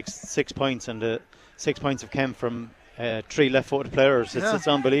indeed. 6 points, and 6 points have come from 3 left-footed players. It's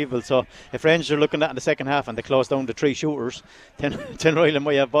unbelievable. So if Rangers are looking at in the second half and they close down the 3 shooters, then Tinryland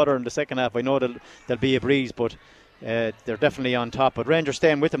might have bother in the second half. I know there'll be a breeze, but they're definitely on top. But Rangers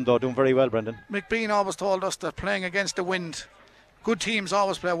staying with them, though, doing very well, Brendan. McBean always told us that playing against the wind, good teams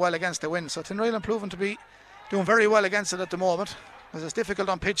always play well against the wind. So Tinryland proven to be doing very well against it at the moment. Because it's difficult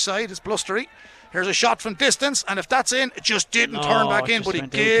on pitch side, it's blustery. Here's a shot from distance, and if that's in, it just didn't turn back in, but he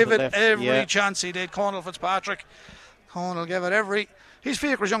gave it every chance he did. Conal Fitzpatrick. Conal gave it every. He's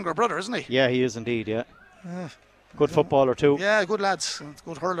Fiacre's younger brother, isn't he? Yeah, he is indeed, yeah. Good footballer too. Yeah, good lads,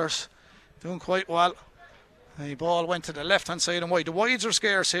 good hurlers. Doing quite well. The ball went to the left hand side and wide. The wides are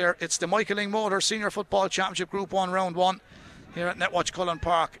scarce here. It's the Michael Lyng Motor Senior Football Championship Group 1 Round 1 here at Netwatch Cullen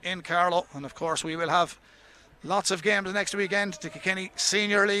Park in Carlow. And of course we will have lots of games next weekend. The Kilkenny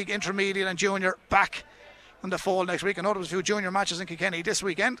Senior League, Intermediate and Junior back in the fold next week. I know there was a few junior matches in Kilkenny this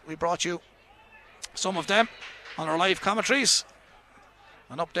weekend. We brought you some of them on our live commentaries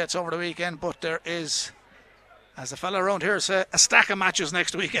and updates over the weekend, but there is, as the fella around here said, a stack of matches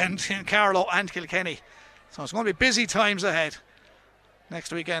next weekend in Carlow and Kilkenny. So it's going to be busy times ahead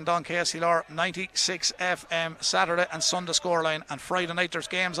next weekend on KCLR 96 FM, Saturday and Sunday scoreline, and Friday night there's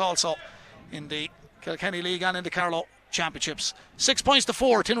games also in the Kilkenny League and in the Carlow Championships. 6 points to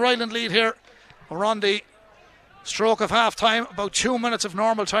 4, Tinryland lead here. We're on the stroke of half time, about 2 minutes of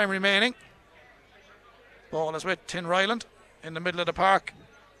normal time remaining. Ball is with Tinryland in the middle of the park.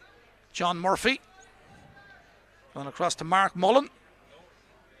 John Murphy going across to Mark Mullen.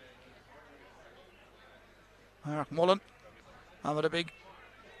 Mark Mullen, and with a big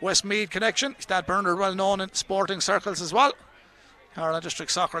Westmeath connection. His dad Bernard, well known in sporting circles as well. Carlow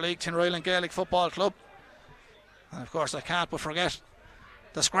District Soccer League, Tinryland Gaelic Football Club. And of course I can't but forget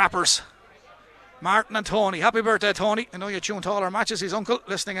the Scrappers, Martin and Tony. Happy birthday, Tony. I know you tuned to all our matches. His uncle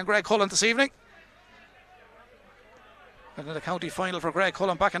listening in Greg Cullen this evening. And in the county final for Greg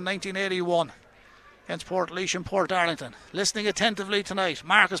Cullen back in 1981 against Port Leash and Port Darlington. Listening attentively tonight.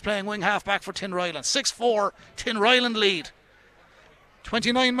 Mark is playing wing half back for Tinryland. 6-4, Tinryland lead.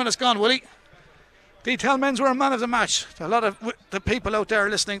 29 minutes gone, Willie. Do you tell menswear man of the match? A lot of the people out there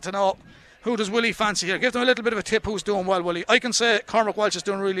listening to know, who does Willie fancy here? Give them a little bit of a tip who's doing well, Willie. I can say Cormac Walsh is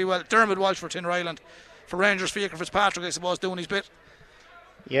doing really well. Dermot Walsh for Tinryland. For Rangers, Fiacre Fitzpatrick, I suppose, doing his bit.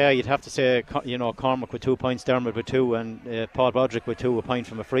 Yeah, you'd have to say, Cormac with 2 points, Dermot with 2, and Paul Broderick with 2, a point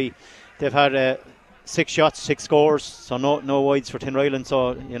from a free. They've had 6 shots, 6 scores, so no wides for Tinryland. So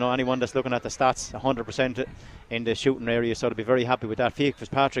anyone that's looking at the stats, 100% in the shooting area, so they'll be very happy with that. Fiacre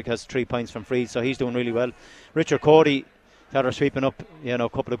Fitzpatrick has 3 points from free, so he's doing really well. Richard Cody, that are sweeping up, a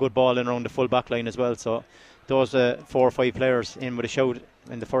couple of good ball in around the full back line as well. So those 4 or 5 players in with a shout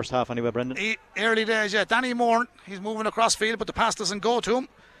in the first half anyway, Brendan. Early days, yeah. Danny Moran, he's moving across field, but the pass doesn't go to him.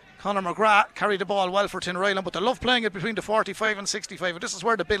 Conor McGrath carried the ball well for Tinryland, but they love playing it between the 45 and 65, and this is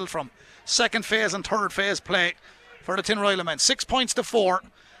where they build from. Second phase and third phase play for the Tinryland men. 6 points to 4.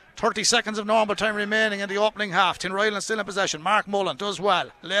 30 seconds of normal time remaining in the opening half. Tinryland still in possession. Mark Mullen does well.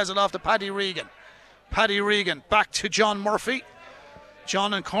 Lays it off to Paddy Regan. Paddy Regan back to John Murphy.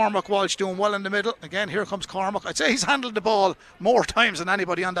 John and Cormac Walsh doing well in the middle. Again, here comes Cormac. I'd say he's handled the ball more times than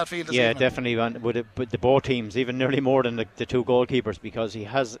anybody on that field this evening. Definitely with the both teams, even nearly more than the two goalkeepers, because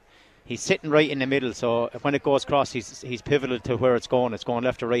he's sitting right in the middle, so when it goes across, he's pivotal to where it's going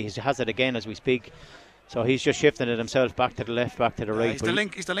left to right. He has it again as we speak, so he's just shifting it himself back to the left, back to the right. He's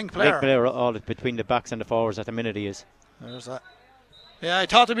the link player. All between the backs and the forwards at the minute he is. There's that. Yeah, I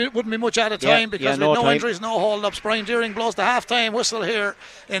thought it wouldn't be much at a time because with no injuries, no hold-ups. Brian Deering blows the half-time whistle here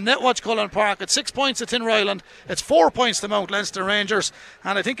in Netwatch Cullen Park. It's 6 points to Tinryland. It's 4 points to Mount Leinster Rangers.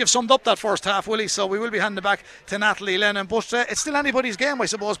 And I think you've summed up that first half, Willie, so we will be handing it back to Natalie Lennon. But it's still anybody's game, I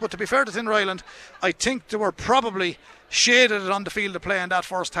suppose. But to be fair to Tinryland, I think they were probably shaded on the field of play in that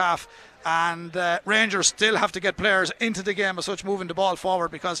first half. And Rangers still have to get players into the game as such, moving the ball forward,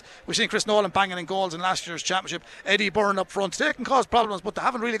 because we've seen Chris Nolan banging in goals in last year's championship. Eddie Byrne up front. They can cause problems, but they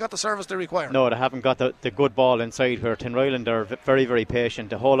haven't really got the service they require. No, they haven't got the good ball inside, where Tinryland are very, very patient.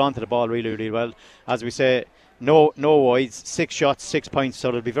 They hold on to the ball really, really well. As we say, no wides, 6 shots, 6 points.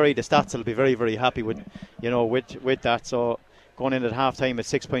 So the stats will be very, very happy with that. So going in at half time at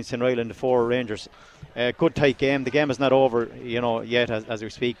 6 points Tinryland, 4 Rangers. Good tight game. The game is not over, yet as we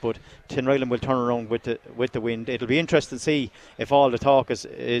speak. But Tinryland will turn around with the wind. It'll be interesting to see if all the talk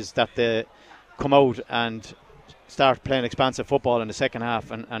is that they come out and start playing expansive football in the second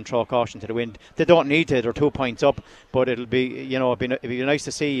half and throw caution to the wind. They don't need to. They're 2 points up, but it'll be it'd be nice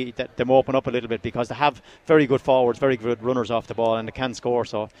to see that them open up a little bit, because they have very good forwards, very good runners off the ball, and they can score.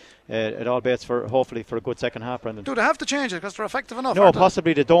 So it all baits hopefully for a good second half, Brendan. Do they have to change it because they're effective enough? No,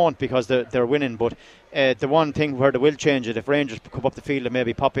 possibly they don't, because they're winning. But the one thing where they will change it, if Rangers come up the field and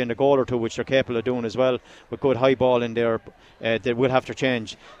maybe pop in a goal or two, which they're capable of doing as well, with good high ball in there, they will have to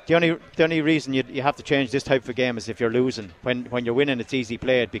change. The only reason you have to change this type of game is if you're losing. When you're winning, it's easy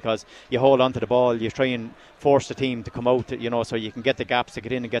played, because you hold on to the ball, you try and force the team to come out, so you can get the gaps to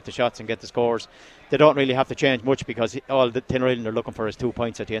get in and get the shots and get the scores. They don't really have to change much, because all the Tinryland are looking for is 2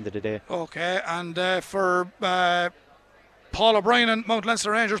 points at the end of the day. Okay, and for Paul O'Brien and Mount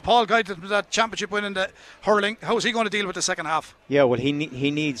Leinster Rangers, Paul guided them to that championship win in the hurling. How is he going to deal with the second half? Yeah, well, he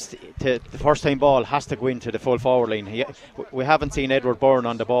needs to. The first time ball has to go into the full forward line. We haven't seen Edward Byrne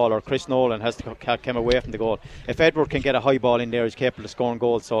on the ball, or Chris Nolan has to come away from the goal. If Edward can get a high ball in there, he's capable of scoring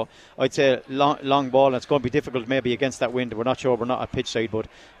goals. So I'd say long ball, and it's going to be difficult maybe against that wind. We're not sure. We're not at pitch side, but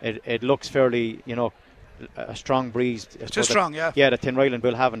it looks fairly, a strong breeze. Too strong, yeah. Yeah, that Tinryland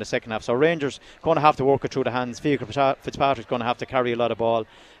will have in the second half. So Rangers going to have to work it through the hands. Fitzpatrick's going to have to carry a lot of ball.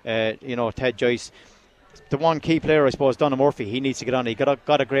 Ted Joyce. The one key player, I suppose, Donna Murphy, he needs to get on. He got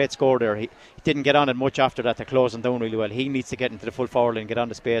a great score there. He didn't get on it much after that. They're closing down really well. He needs to get into the full forward line, get on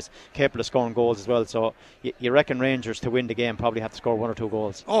the space, capable of scoring goals as well. So you reckon Rangers to win the game probably have to score 1 or 2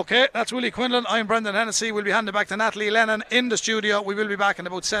 goals. Okay, that's Willie Quinlan. I'm Brendan Hennessy. We'll be handing back to Natalie Lennon in the studio. We will be back in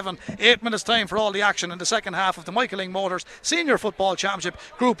about 7-8 minutes time for all the action in the second half of the Michael Lyng Motors Senior Football Championship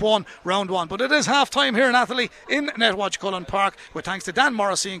Group 1 Round 1. But it is half time here, Natalie, in Netwatch Cullen Park, with thanks to Dan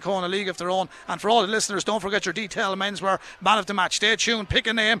Morrissey and Co in a league of their own. And for all the listeners, don't forget your Detail Menswear Man of the Match. Stay tuned, pick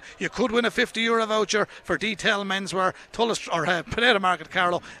a name. You could win a €50 voucher for Detail Menswear, Potato Market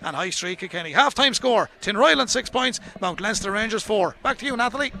Carlow and High Street Kilkenny. Half time score: Tinryland 6 points, Mount Leinster Rangers 4. Back to you,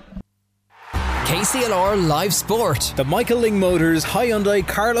 Natalie. KCLR Live Sport. The Michael Lyng Motors Hyundai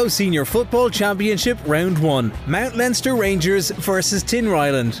Carlow Senior Football Championship Round 1. Mount Leinster Rangers versus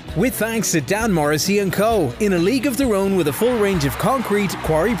Tinryland. With thanks to Dan Morrissey and Co. In a league of their own with a full range of concrete,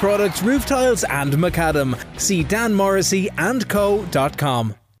 quarry products, roof tiles and macadam. See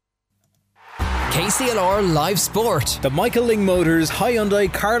danmorrisseyandco.com. KCLR Live Sport. The Michael Lyng Motors Hyundai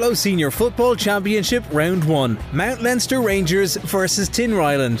Carlow Senior Football Championship Round 1. Mount Leinster Rangers versus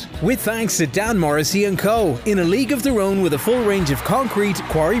Tinryland. With thanks to Dan Morrissey and Co. In a league of their own with a full range of concrete,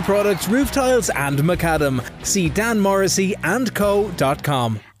 quarry products, roof tiles and macadam. See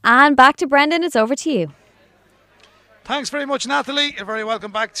danmorrisseyandco.com. And back to Brendan, it's over to you. Thanks very much, Natalie. You're very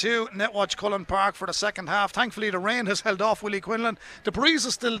welcome back to Netwatch Cullen Park for the second half. Thankfully, the rain has held off Willie Quinlan. The breeze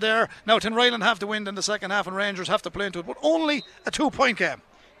is still there. Now, Tinryland have to win in the second half and Rangers have to play into it, but only a 2-point game.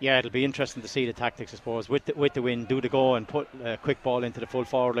 Yeah, it'll be interesting to see the tactics, I suppose. With the win, do the go and put a quick ball into the full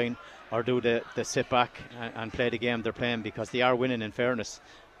forward line, or do the sit back and play the game they're playing, because they are winning, in fairness,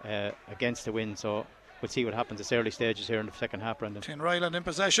 against the win. So we'll see what happens at early stages here in the second half, Brendan. Tinryland in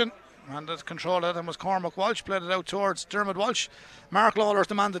possession. And that control of them was Cormac Walsh, played it out towards Dermot Walsh. Mark Lawler's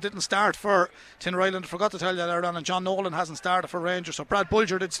the man that didn't start for Tinryland. Forgot to tell you there, and John Nolan hasn't started for Rangers. So Brad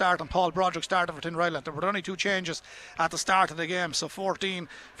Bulger did start and Paul Broderick started for Tinryland. There were only 2 changes at the start of the game, so 14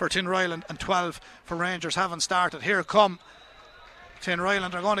 for Tinryland and 12 for Rangers haven't started. Here come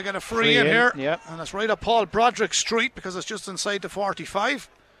Tinryland are going to get a free in here. Yeah. And it's right up Paul Broderick Street because it's just inside the 45.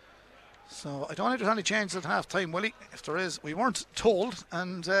 So I don't think there's any changes at half time, Willie. If there is, we weren't told,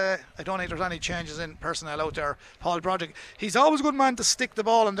 and I don't think there's any changes in personnel out there. Paul Broderick, he's always a good man to stick the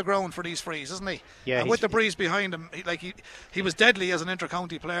ball on the ground for these frees, isn't he? Yeah. And with the breeze behind him, he was deadly as an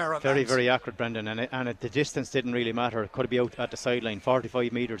inter-county player. Very, very accurate, Brendan, and the distance didn't really matter. It could be out at the sideline,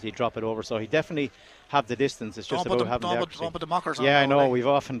 45 metres, he'd drop it over. So he definitely have the distance. It's just about having the accuracy. Don't put the mockers on. Yeah, I know. We've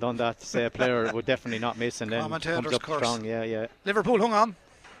often done that. Say a player would definitely not miss, and then comes up curse. strong. Yeah. Liverpool hung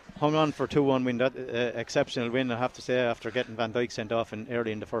on for 2-1 win. That exceptional win, I have to say, after getting Van Dijk sent off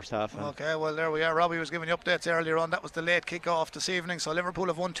early in the first half. Okay, well there we are. Robbie was giving you updates earlier on. That was the late kick-off this evening. So Liverpool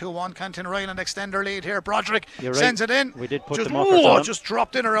have won 2-1. Can Tinryland extend their lead here? Broderick sends it in. We did put the mockers on. Just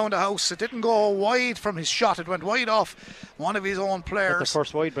dropped in around the house. It didn't go wide from his shot. It went wide off one of his own players. The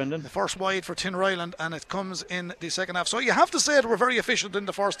first wide, Brendan. The first wide for Tinryland, and it comes in the second half. So you have to say that we're very efficient in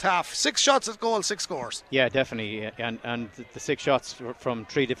the first half. 6 shots at goal, 6 scores. Yeah, definitely. And the 6 shots from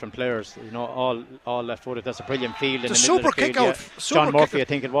 3 different players. All left footed. That's a brilliant field. It's a super kick out. John Murphy, I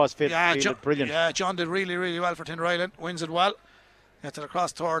think it was. Brilliant. Yeah, John did really, really well for Tinryland. Wins it well. Gets it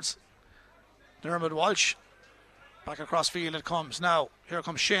across towards Dermot Walsh. Back across field it comes. Now, here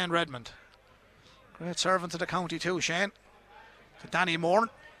comes Shane Redmond. Great servant to the county too, Shane. To Danny Moore.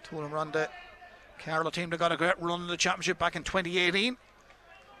 Two of them run the Carlow team that got a great run in the championship back in 2018.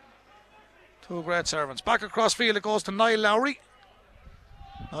 Two great servants. Back across field it goes to Niall Lowry.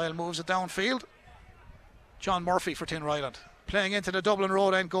 Niall moves it downfield. John Murphy for Tinryland. Playing into the Dublin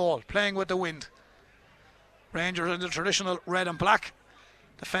Road end goal. Playing with the wind. Rangers in the traditional red and black.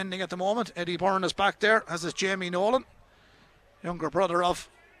 Defending at the moment. Eddie Byrne is back there, as is Jamie Nolan. Younger brother of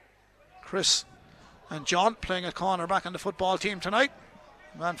Chris and John. Playing at corner back in the football team tonight.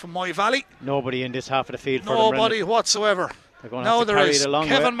 Man from Moy Valley. Nobody in this half of the field for Nobody them, whatsoever. Now there is.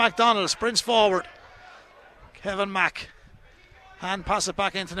 Kevin MacDonald sprints forward. Kevin Mack. Hand pass it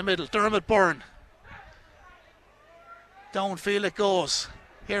back into the middle. Dermot Byrne. Downfield it goes.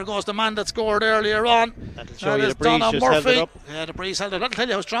 Here goes the man that scored earlier on. That'll show you the breeze just held it up. Yeah, the breeze held it. That'll tell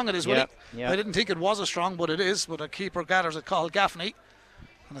you how strong it is, Willie. Yeah. I didn't think it was as strong, but it is. But a keeper gathers it called Gaffney.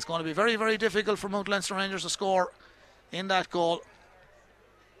 And it's going to be very, very difficult for Mount Leinster Rangers to score in that goal.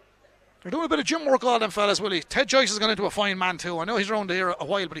 They're doing a bit of gym work, all them fellas, Willie. Ted Joyce has gone into a fine man too. I know he's around here a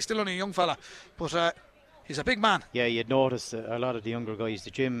while, but he's still only a young fella. But he's a big man. Yeah, you'd notice a lot of the younger guys,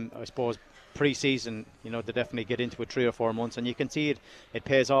 the gym, I suppose, pre-season, they definitely get into it 3 or 4 months, and you can see it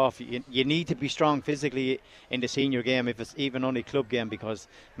pays off. You need to be strong physically in the senior game, if it's even only club game, because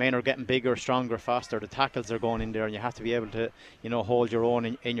men are getting bigger, stronger, faster. The tackles are going in there, and you have to be able to hold your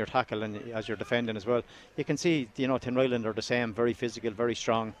own in your tackle and as you're defending as well. You can see Tinryland are the same, very physical, very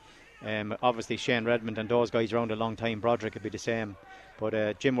strong. Obviously Shane Redmond and those guys around a long time. Broderick could be the same,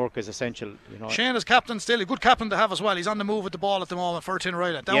 but gym work is essential. Shane is captain still, a good captain to have as well. He's on the move with the ball at the moment for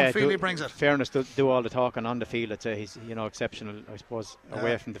Tinryland. Downfield he brings it. Fairness to do all the talking on the field. I'd say he's exceptional, I suppose,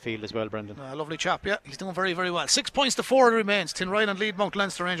 away from the field as well, Brendan. Lovely chap, yeah. He's doing very, very well. 6 points to 4 remains. Tinryland lead Mount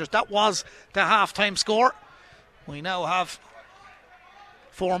Leinster Rangers. That was the half-time score. We now have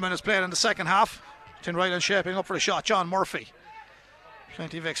 4 minutes played in the second half. Tinryland shaping up for a shot. John Murphy.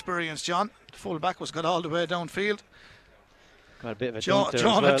 Plenty of experience, John. The full back was got all the way downfield. Got a bit of a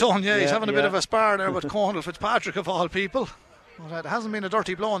John he's having a bit of a spar there with Conal Fitzpatrick of all people. But it hasn't been a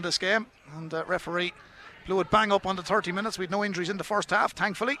dirty blow in this game, and the referee blew it bang up on the 30 minutes. We'd no injuries in the first half,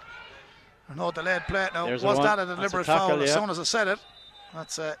 thankfully. No delayed play. Now, was that a deliberate foul? As soon as I said it,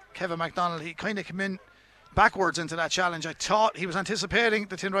 that's Kevin MacDonald. He kind of came in backwards into that challenge. I thought he was anticipating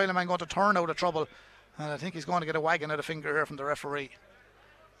the Tinryland man going to turn out of trouble, and I think he's going to get a wagging of the finger here from the referee.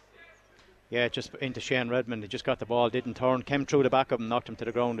 Yeah, just into Shane Redmond. He just got the ball, didn't turn, came through the back of him, knocked him to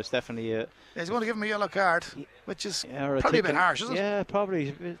the ground. It's definitely he's going to give him a yellow card, which is probably a bit harsh, isn't it? Yeah, probably.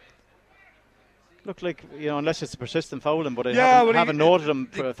 It looked like, unless it's a persistent fouling, but I haven't noted him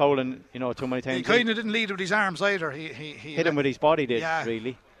fouling, too many times. He kind of didn't lead with his arms either. He hit him with his body,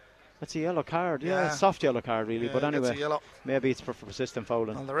 really. That's a yellow card, a soft yellow card, really. But anyway, maybe it's for persistent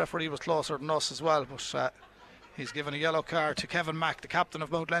fouling. Well, the referee was closer than us as well, but he's given a yellow card to Kevin Mack, the captain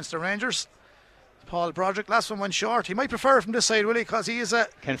of Mount Leinster Rangers. Paul Broderick, last one went short. He might prefer it from this side, Willie, because he is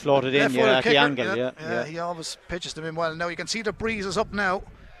can float it in, at the angle. Yeah, he always pitches them in well. Now you can see the breeze is up now.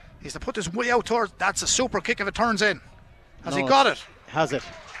 He's to put this way out towards. That's a super kick if it turns in. He got it? Has it?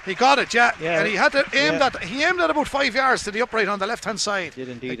 He got it, yeah. And he had to aim that. He aimed at about 5 yards to the upright on the left-hand side. Did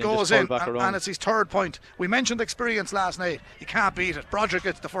indeed. It goes in, and it's his third point. We mentioned experience last night. He can't beat it. Broderick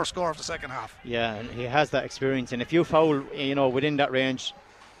gets the first score of the second half. Yeah, and he has that experience. And if you foul, within that range,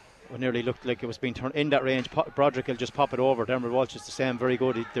 It nearly looked like it was being turned in that range. Broderick will just pop it over. Dermot Walsh is the same, very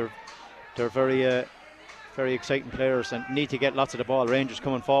good. They're very very exciting players and need to get lots of the ball. Rangers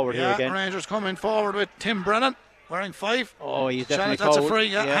coming forward here again. Rangers coming forward with Tim Brennan wearing 5. Oh, he's definitely That's fouled. a free,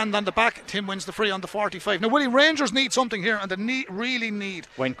 hand on the back. Tim wins the free on the 45. Now, Willie, Rangers need something here, and they really need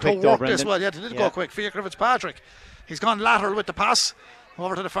Went to quick though, work Brendan. this well. Yeah, they did go quick. Fiacre Fitzpatrick, he's gone lateral with the pass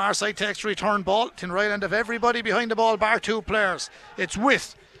over to the far side, takes return ball. Tinryland have everybody behind the ball bar 2 players. It's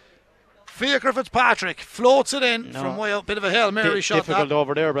with Fiacre Fitzpatrick, floats it in from way out. Bit of a Hail Mary shot. Difficult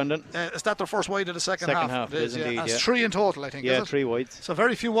over there, Brendan. Is that their first wide of the second half? Second half, it is indeed. It's 3 in total, I think. Yeah, is it? 3 wides. So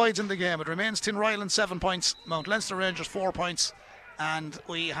very few wides in the game. It remains Tinryland 7 points, Mount Leinster Rangers 4 points, and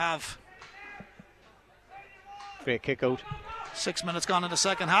we have Great kick out. 6 minutes gone in the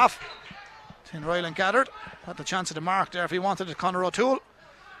second half. Tinryland gathered, had the chance of the mark there if he wanted it. Conor O'Toole.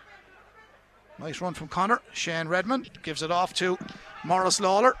 Nice run from Conor. Shane Redmond gives it off to Morris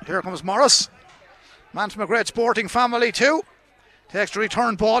Lawler. Here comes Morris. Man from a great sporting family too. Takes the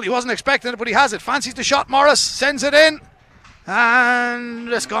return ball. He wasn't expecting it, but he has it. Fancies the shot. Morris sends it in. And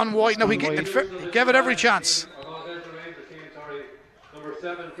it's gone wide. Now he gave it every chance. Number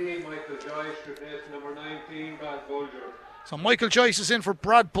 17, Michael Joyce, replacing number 19, Brad Bulger. So Michael Joyce is in for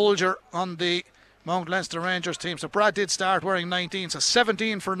Brad Bulger on the Mount Leinster Rangers team. So Brad did start wearing 19, so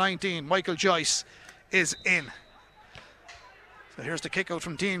 17 for 19. Michael Joyce is in. So here's the kick out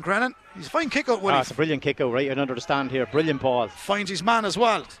from Dean Grennan. He's a fine kick out, Willie. It's a brilliant kick out right under the stand here. Brilliant ball. Finds his man as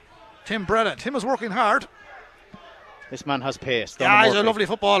well. Tim Brennan. Tim is working hard. This man has pace. Yeah, he's a lovely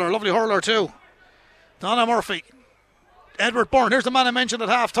footballer, a lovely hurler too. Donna Murphy. Edward Byrne. Here's the man I mentioned at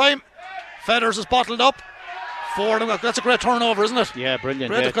half time. Feathers is bottled up. Forward. That's a great turnover, isn't it? Yeah,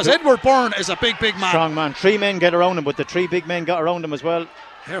 brilliant. Because Edward Byrne is a big man. Strong man. 3 men get around him, but the 3 big men got around him as well.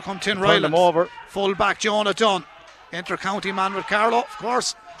 Here come Turned Tinryland. him over. Full back Jonah Dunn. Inter-county man with Carlow, of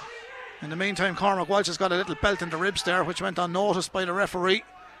course. In the meantime, Cormac Walsh has got a little belt in the ribs there, which went unnoticed by the referee.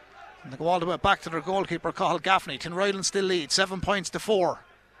 And they go all the way back to their goalkeeper, Cathal Gaffney. Tinryland still lead, 7 points to 4.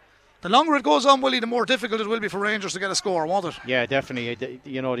 The longer it goes on, Willie, the more difficult it will be for Rangers to get a score, won't it? Yeah, definitely.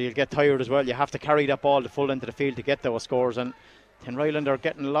 You know, you'll get tired as well. You have to carry that ball the full end of the field to get those scores. And Tinryland are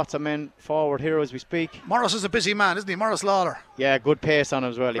getting lots of men forward here as we speak. Morris is a busy man, isn't he? Morris Lawler. Yeah, good pace on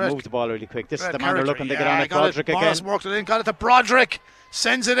him as well. He moves the ball really quick. This is the man they're looking to get on at. Broderick again. Morris worked it in, got it to Broderick.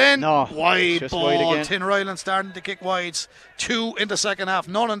 Sends it in. No, wide just ball. wide again. Tinryland starting to kick wides. 2 in the second half,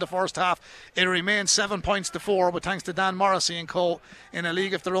 none in the first half. It remains 7 points to 4, but thanks to Dan Morrissey and Co. in a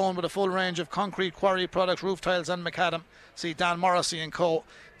league of their own with a full range of concrete quarry products, roof tiles and macadam. See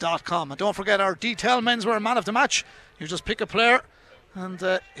danmorrisseyandco.com. And don't forget our Detail Menswear Man of the Match. You just pick a player, and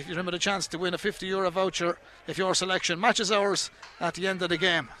if you're in with a chance to win a €50 voucher if your selection matches ours at the end of the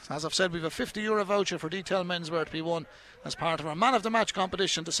game. As I've said, we have a €50 voucher for Detail Menswear to be won as part of our Man of the Match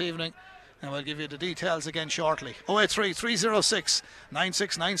competition this evening, and we'll give you the details again shortly. 083 306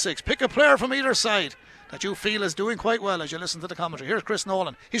 9696. Pick a player from either side that you feel is doing quite well as you listen to the commentary. Here's Chris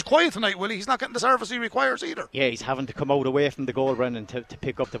Nolan. He's quiet tonight, Willie. He's not getting the service he requires either. Yeah, he's having to come out away from the goal, Brendan, to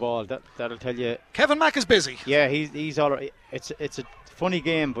pick up the ball. That'll tell you. Kevin Mack is busy. Yeah, he's all right. It's a funny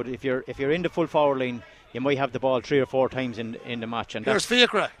game, but if you're in the full forward line, you might have the ball 3 or 4 times in the match. And here's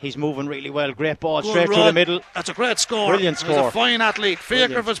Fiacre. He's moving really well. Great ball, straight through the middle. That's a great score. Brilliant score. He's a fine athlete.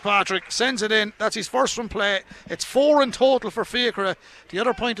 Fiacre Fitzpatrick sends it in. That's his first from play. It's 4 in total for Fiacre. The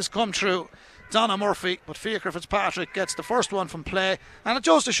other point has come through Donna Murphy, but Fiacre Fitzpatrick gets the first one from play, and it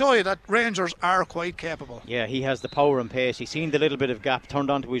goes to show you that Rangers are quite capable. Yeah, he has the power and pace. He's seen the little bit of gap, turned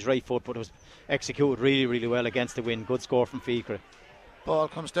onto his right foot, but it was executed really, really well against the wind. Good score from Fiacre. Ball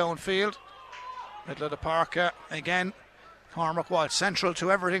comes downfield, middle of the park again. Cormac Walsh, central to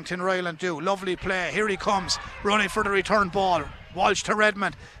everything Tinryland do. Lovely play. Here he comes, running for the return ball. Walsh to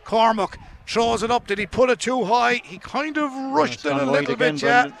Redmond. Cormac throws it up. Did he put it too high? He kind of rushed it a little bit.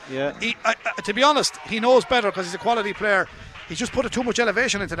 Yeah. He, to be honest, he knows better because he's a quality player. He just put too much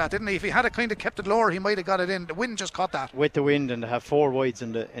elevation into that, didn't he? If he had it kind of kept it lower, he might have got it in. The wind just caught that. With the wind, and they have 4 wides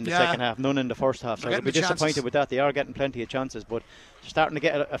in the second half, none in the first half. So I'll be disappointed with that. They are getting plenty of chances, but starting to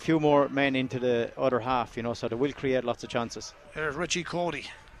get a few more men into the other half, so they will create lots of chances. There's Richie Cody.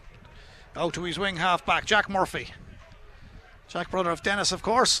 Out to his wing half back, Jack Murphy. Jack, brother of Dennis, of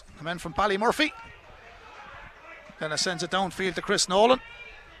course. The men from Ballymurphy. Dennis sends it downfield to Chris Nolan.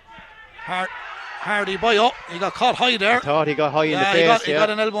 Hardy by up. He got caught high there. I thought he got high in the face. He got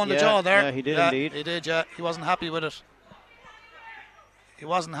an elbow on the jaw there. Yeah, he did indeed. He did, yeah. He wasn't happy with it. He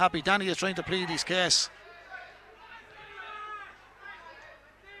wasn't happy. Danny is trying to plead his case.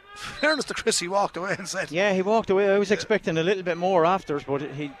 Fairness to Chris, he walked away and said. Yeah, he walked away. I was expecting a little bit more afterwards, but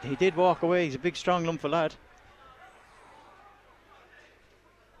he did walk away. He's a big, strong lump of lad.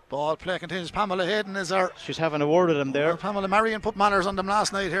 Ball play continues. Pamela Hayden is our... She's having a word with him there. Pamela Marion put manners on them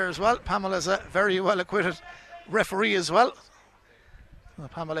last night here as well. Pamela's a very well acquitted referee as well.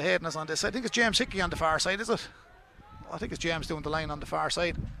 Pamela Hayden is on this side. I think it's James Hickey on the far side, is it? I think it's James doing the line on the far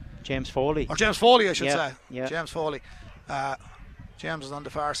side. James Foley. Or James Foley, I should say. Yeah. James Foley. James is on the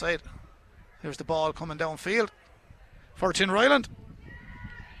far side. Here's the ball coming downfield for Tinryland.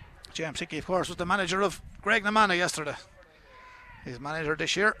 James Hickey, of course, was the manager of Greg Namana yesterday. He's manager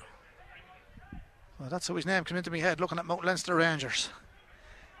this year. Well, that's how his name came into my head, looking at Leinster Rangers.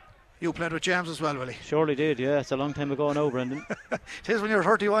 You played with James as well, Willie. Surely did, yeah. It's a long time ago now, Brendan. It is when you're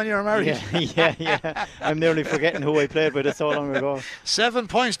 31, you're married. Yeah. I'm nearly forgetting who I played with. It's so long ago. 7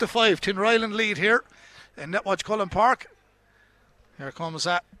 points to 5. Tinryland lead here in Netwatch Cullen Park. Here comes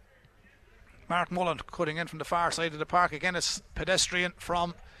that Mark Mullen cutting in from the far side of the park. Again, it's pedestrian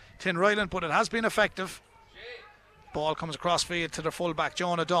from Tinryland, but it has been effective. Ball comes across field to the fullback,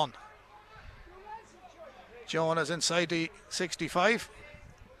 Jonah Dunn. Jonah's inside the 65.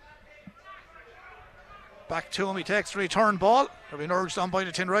 Back to him, he takes the return ball. They're being urged on by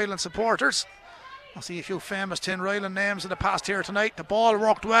the Tinryland supporters. I'll see a few famous Tinryland names in the past here tonight. The ball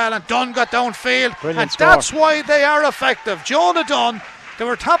worked well and Dunn got downfield. Brilliant and score. That's why they are effective. Jonah Dunn, they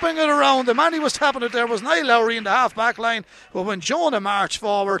were tapping it around. The man he was tapping it there was Niall Lowry in the half-back line. But when Jonah marched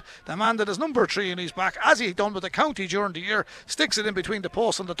forward, the man that is number 3 in his back, as he done with the county during the year, sticks it in between the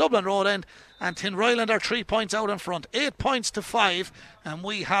posts on the Dublin Road end. And Tinryland are 3 points out in front. 8 points to 5. And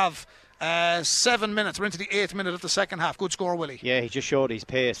we have 7 minutes. We're into the 8th minute of the second half. Good score, Willie. Yeah, he just showed his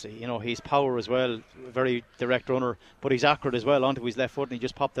pace. You know, his power as well. Very direct runner, but he's accurate as well onto his left foot, and he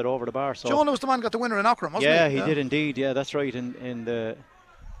just popped it over the bar. So Jonah was the man who got the winner in Auckland, wasn't he? Yeah, he did indeed. Yeah, that's right. In the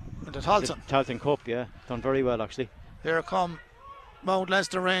Talton Cup. Yeah, done very well actually. Here come Mount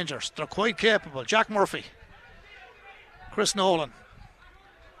Leinster Rangers. They're quite capable. Jack Murphy, Chris Nolan,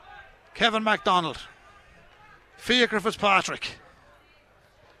 Kevin MacDonald, Fiacre Fitzpatrick.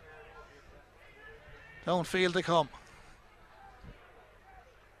 Downfield they come.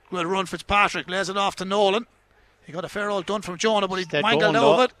 Good run, Fitzpatrick lays it off to Nolan. He got a fair old done from Jonah, but he mangled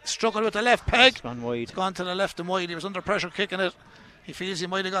out of it. Struck it with the left peg. It's gone wide. It's gone to the left and wide. He was under pressure kicking it. He feels he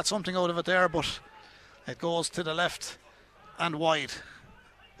might have got something out of it there, but it goes to the left and wide.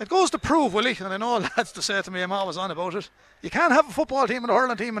 It goes to prove, Willie, and I know lads to say to me, I'm always on about it. You can't have a football team and a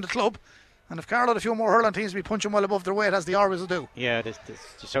hurling team in the club. And if Carlow had a few more hurling teams be punching well above their weight, as they always do. Yeah, they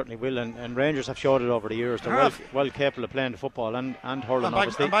certainly will. And Rangers have showed it over the years. They're well capable of playing the football and hurling,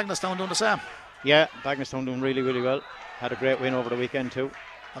 obviously. And Bagnallstown doing the same. Yeah, Bagnallstown doing really, really well. Had a great win over the weekend too.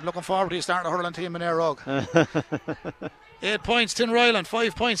 I'm looking forward to you starting a hurling team in Air Rog. 8 points Tinryland,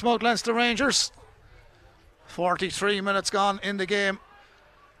 5 points Mount Leinster Rangers. 43 minutes gone in the game.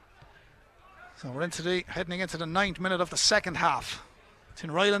 So we're heading into the 9th minute of the second half.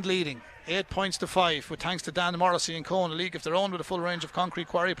 Tinryland leading 8 points to 5, with thanks to Dan Morrissey and Co in a league of their own with a full range of concrete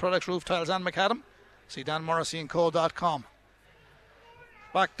quarry products, roof tiles and macadam. See danmorrisseyandco.com.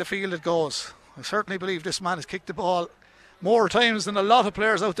 Back the field it goes. I certainly believe this man has kicked the ball more times than a lot of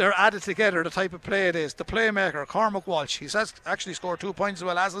players out there added together. The type of play it is. The playmaker, Cormac Walsh, he's actually scored 2 points as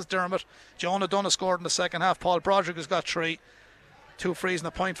well, as has Dermot. Jonah Dunn has scored in the second half. Paul Broderick has got 3. 2 frees and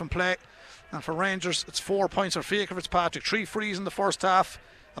a point from play. And for Rangers, it's 4 points for Fiacre Fitzpatrick, 3 frees in the first half,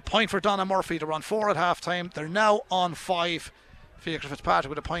 a point for Donna Murphy. They're on 4 at half time. They're now on 5. Fiacre Fitzpatrick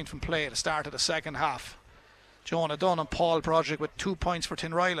with a point from play at the start of the second half. Jonah Dunn and Paul Broderick with 2 points for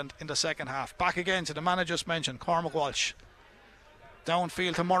Tinryland in the second half. Back again to the man I just mentioned, Cormac Walsh.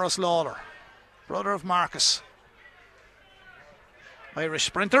 Downfield to Morris Lawler, brother of Marcus. Irish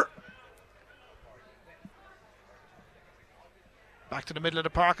sprinter. Back to the middle of the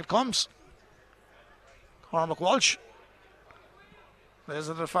park it comes. Cormac Walsh. There's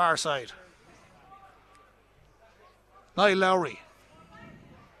at the far side. Niall Lowry.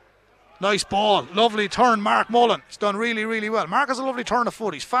 Nice ball. Lovely turn, Mark Mullen. He's done really, really well. Mark has a lovely turn of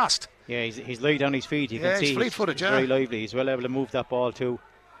foot. He's fast. Yeah, he's light on his feet. You can see he's fleet-footed, he's very lively. He's well able to move that ball too.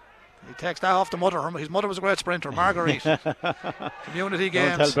 He takes that off the mother. His mother was a great sprinter, Marguerite. Community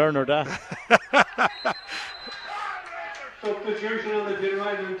games. Don't tell Bernard that. Substitution on the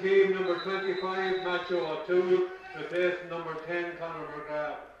Tinryland team, number 25, Matthew O'Toole, replacing number 10, Conor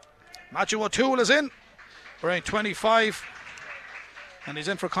McGrath. Matthew O'Toole is in, wearing 25, and he's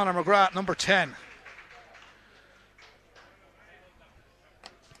in for Conor McGrath, number 10.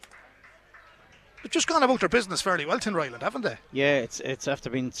 They've just gone about their business fairly well, Tinryland, haven't they? Yeah, it's after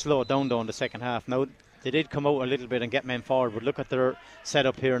being slowed down in the second half. Now, they did come out a little bit and get men forward, but look at their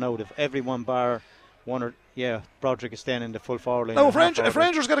setup here now. They've everyone bar Broderick is staying in the full forward line. Now, if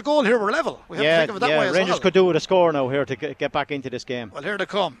Rangers get a goal here, we're level. We have to think of it that way as Rangers well. could do with a score now here to get back into this game. Well, here they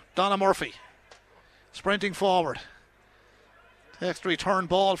come. Donna Murphy sprinting forward. Takes the return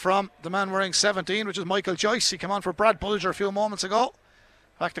ball from the man wearing 17, which is Michael Joyce. He came on for Brad Bulger a few moments ago.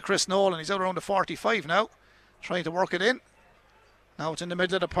 Back to Chris Nolan. He's out around the 45 now, trying to work it in. Now it's in the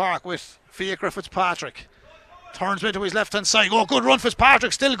middle of the park with Fiacre Fitzpatrick. Turns into his left hand side. Oh, good run.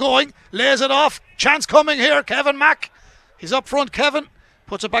 Fitzpatrick still going. Lays it off. Chance coming here. Kevin Mack. He's up front. Kevin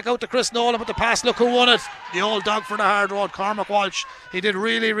puts it back out to Chris Nolan, but the pass, look who won it. The old dog for the hard road, Cormac Walsh. He did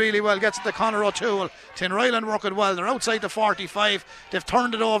really, really well. Gets it to Conor O'Toole. Tinryland working well. They're outside the 45. They've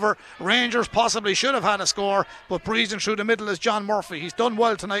turned it over. Rangers possibly should have had a score, but breezing through the middle is John Murphy. He's done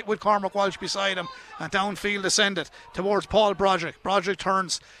well tonight with Cormac Walsh beside him, and downfield they send it towards Paul Broderick. Broderick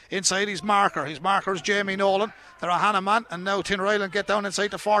turns inside his marker. His marker is Jamie Nolan. They're a Hannah man, and now Tinryland get down inside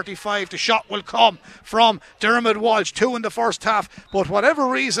the 45. The shot will come from Dermot Walsh, 2 in the first half, but whatever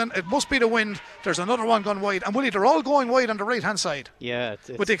reason, it must be the wind. There's another one gone wide, and Willie, they're all going wide on the right hand side. Yeah,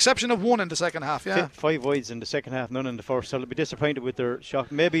 with the exception of one in the second half. Yeah, 5 wides in the second half, none in the first. So they'll be disappointed with their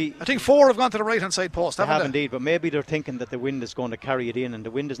shot. Maybe I think 4 have gone to the right hand side post. They have they? Indeed, but maybe they're thinking that the wind is going to carry it in, and the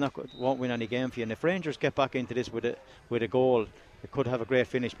wind is not won't win any game for you. And if Rangers get back into this with a goal, it could have a great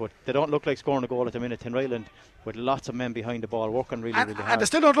finish, but they don't look like scoring a goal at the minute. Tinryland, with lots of men behind the ball, working really hard. And they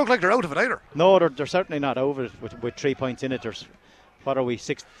still don't look like they're out of it either. No, they're certainly not over it with 3 points in it. There's, what are we,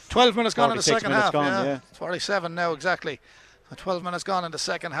 12 minutes gone in the second half. Yeah. It's 47 now exactly. So 12 minutes gone in the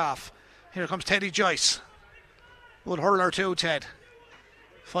second half. Here comes Teddy Joyce. Good hurler too, Ted.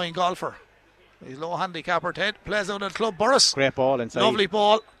 Fine golfer. He's low handicapper, Ted. Plays out at Club Burris. Great ball inside. Lovely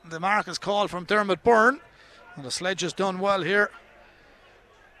ball. The mark is called from Dermot Byrne. And the sledge has done well here.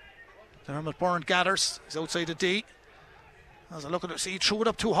 Dermot Byrne gathers. He's outside the D. As I look at it, see, he threw it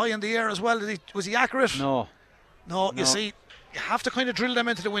up too high in the air as well. Was he accurate? No. You see, you have to kind of drill them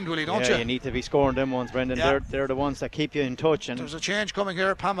into the wind, Willie, don't you? Yeah, you need to be scoring them ones, Brendan. Yeah. They're the ones that keep you in touch. And there's a change coming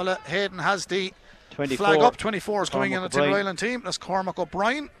here. Pamela Hayden has the 24. flag up. 24 is coming in the Tinryland Tinryland team. That's Cormac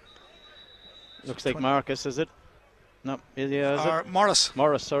O'Brien. Looks like Marcus, is it? No, is it? Morris.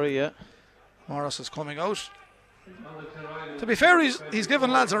 Morris, sorry, yeah. Morris is coming out. To be fair, he's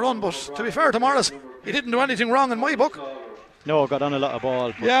given lads a run, but to be fair to Morris, he didn't do anything wrong in my book. No, got on a lot of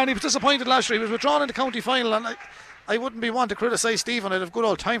ball. Yeah, and he was disappointed last year. He was withdrawn in the county final, and I wouldn't be one to criticise Stephen. I'd have good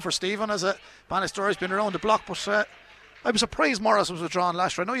old time for Stephen as a Bannister. He's been around the block, but I was surprised Morris was withdrawn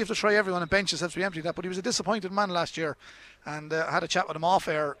last year. I know you have to try everyone, and benches have to be empty, but he was a disappointed man last year. And I had a chat with him off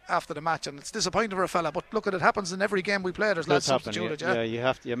air after the match, and it's disappointing for a fella. But look, it happens in every game we play. There's lads substituted. Yeah, you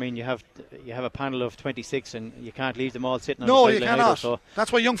have to. I mean, you have a panel of 26, and you can't leave them all sitting on no, the you sideline cannot. either, so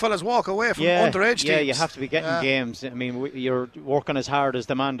that's why young fellas walk away from underage teams. Yeah, you have to be getting games. I mean, you're working as hard as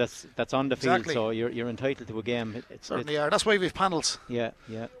the man that's on the field, so you're entitled to a game. Certainly are. That's why we've panels. Yeah.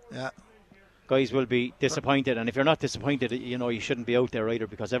 Guys will be disappointed, and if you're not disappointed, you shouldn't be out there either,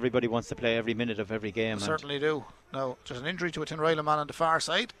 because everybody wants to play every minute of every game. Certainly do. No, there's an injury to a Tinryland man on the far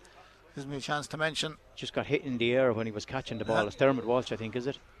side. Gives me a chance to mention. Just got hit in the air when he was catching the ball. It's Dermot Walsh, I think, is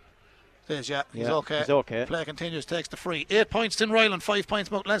it? It is, yeah. He's okay. He's okay. Play continues, takes the free. 8 points Tinryland, 5 points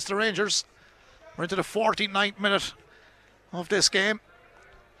Mount Leinster Rangers. We're into the 49th minute of this game.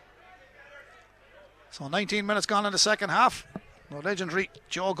 So 19 minutes gone in the second half. The legendary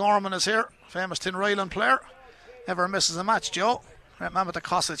Joe Gorman is here, famous Tinryland player. Never misses a match, Joe. Remember the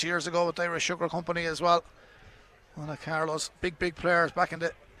Cossage years ago with the Irish Sugar Company as well. One of Carlow's big players back in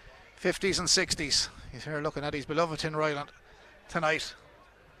the 50s and 60s. He's here looking at his beloved Tinryland tonight.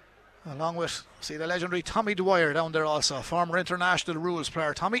 Along with, the legendary Tommy Dwyer down there also, former international rules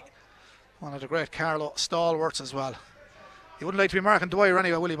player Tommy. One of the great Carlow stalwarts as well. You wouldn't like to be marking Dwyer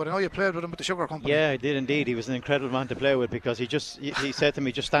anyway, Willie, but I know you played with him with the Sugar Company. Yeah, I did indeed. He was an incredible man to play with, because he said to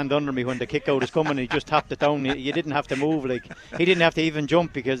me, just stand under me when the kick out is coming. He just tapped it down. You didn't have to move. He didn't have to even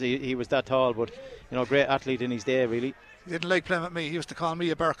jump, because he was that tall. But great athlete in his day, really. He didn't like playing with me. He used to call me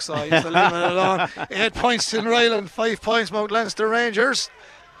a Burke, so I used to leave it alone. 8 points Tinryland, 5 points Mount Leinster Rangers.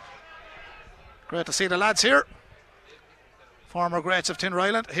 Great to see the lads here. Former greats of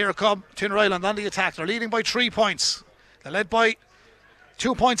Tinryland. Here come Tinryland on the attack. They're leading by 3 points. They're led by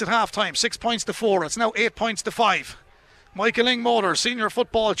 2 points at half time, 6 points to 4. It's now 8 points to 5. Michael Lyng Motor Senior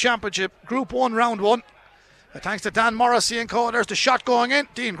Football Championship, Group 1, Round 1. Thanks to Dan Morrissey and Co. There's the shot going in.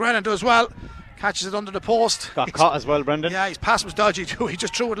 Dean Grennan does well. Catches it under the post. Got caught as well, Brendan. Yeah, his pass was dodgy too. He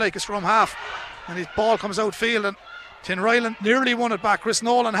just threw it like a scrum half. And his ball comes outfield, and Tinryland nearly won it back. Chris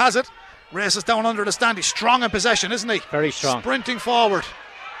Nolan has it. Races down under the stand. He's strong in possession, isn't he? Very strong. Sprinting forward.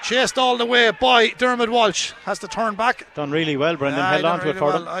 Chased all the way by Dermot Walsh. Has to turn back. Done really well, Brendan. Held on to it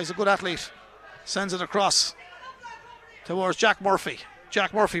for them. He's a good athlete. Sends it across towards Jack Murphy.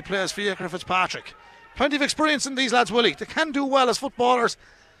 Jack Murphy plays Fiacre Fitzpatrick. Plenty of experience in these lads, Willie. They can do well as footballers.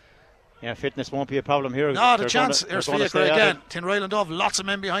 Yeah, fitness won't be a problem here. No, the chance. Here's Fiacre again. Tinryland Dove, lots of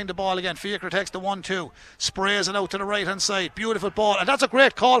men behind the ball again. Fiacre takes the 1-2, sprays it out to the right hand side. Beautiful ball, and that's a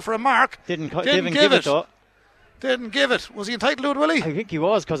great call for a mark. Didn't give it though. Didn't give it. Was he entitled to it, Willie? I think he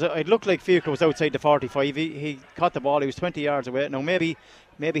was, because it looked like Fiacre was outside the 45. He caught the ball. He was 20 yards away. Now maybe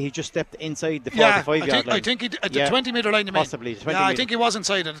he just stepped inside the 45 yard line. I think he at the 20 metre line. You mean? Possibly. I think he was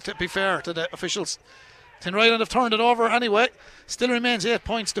inside it. To be fair to the officials, Tinryland have turned it over anyway. Still remains 8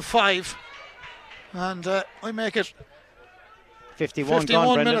 points to 5. And I make it 51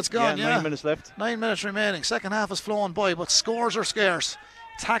 gone, minutes gone, 9 minutes left. 9 minutes remaining. Second half has flown by, but scores are scarce.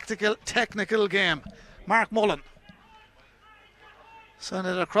 Technical game. Mark Mullen sent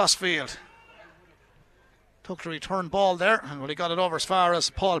it across field. Took the return ball there, and he got it over as far as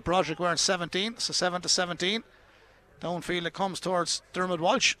Paul Broderick wearing 17. So 7-17. Downfield it comes towards Dermot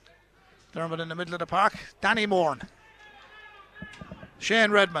Walsh. Dermot in the middle of the park. Danny Moran.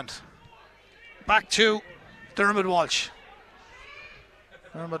 Shane Redmond. Back to Dermot Walsh.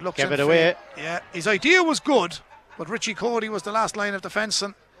 Dermot looks Give it away. Yeah, his idea was good, but Richie Cody was the last line of defence,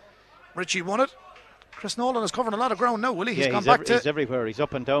 and Richie won it. Chris Nolan is covering a lot of ground now, Willie. He's he's everywhere. He's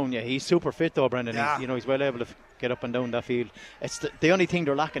up and down. Yeah, he's super fit though, Brendan. Yeah. He's well able to get up and down that field. It's the only thing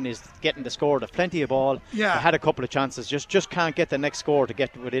they're lacking is getting the score. They've plenty of ball. Yeah. They had a couple of chances. Just can't get the next score to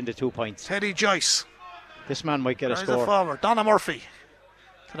get within the 2 points. Teddy Joyce. This man might get a There's score. the forward. Donna Murphy.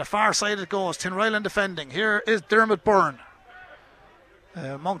 To the far side it goes. Tinryland defending. Here is Dermot Byrne.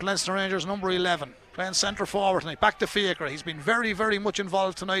 Mount Leinster Rangers number 11. Playing centre forward tonight. Back to Fiacre. He's been very, very much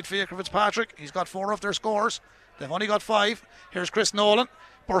involved tonight, Fiacre Fitzpatrick. He's got 4 of their scores. They've only got 5. Here's Chris Nolan.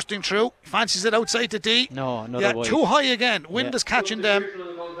 Bursting through. Fancies it outside the D. No, another wide. Too high again. Wind is catching them.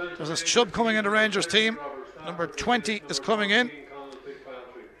 There's a sub coming in the Rangers team. Number 20 is coming in.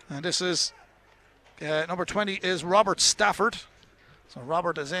 And this is... number 20 is Robert Stafford. So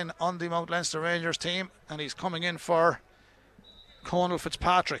Robert is in on the Mount Leinster Rangers team, and he's coming in for Conal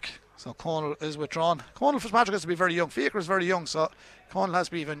Fitzpatrick. So Conal is withdrawn. Conal Fitzpatrick has to be very young. Fiacre is very young, so Conal has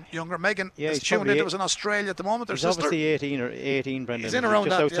to be even younger. Megan is tuned in. It was in Australia at the moment. He's obviously 18, Brendan. He's in around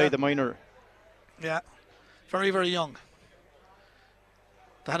just that, outside the minor. Yeah, very, very young.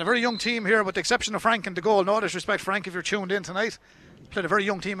 They had a very young team here, with the exception of Frank in the goal. No disrespect, Frank, if you're tuned in tonight. Played a very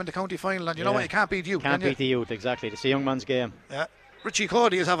young team in the county final, and you know what? You can't beat youth. Can't beat the youth, exactly. It's a young man's game. Yeah. Richie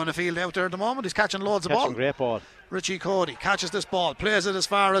Cody is having a field out there at the moment. He's catching loads of ball. Catching great ball. Richie Cody catches this ball, plays it as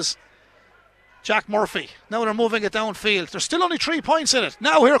far as Jack Murphy. Now they're moving it downfield. There's still only 3 points in it.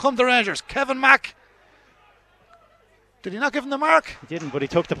 Now here come the Rangers. Kevin Mack. Did he not give him the mark? He didn't, but he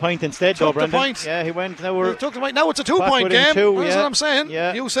took the point instead, though, Brendan. The point. Yeah, he went. He took the point. Now it's a 2-point game. That's what I'm saying.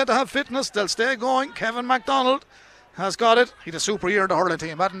 Yeah. You said to have fitness. They'll stay going. Kevin MacDonald has got it. He had a super year in the hurling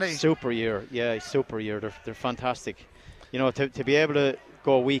team, hadn't he? Super year. Yeah, super year. They're fantastic. You know, to be able to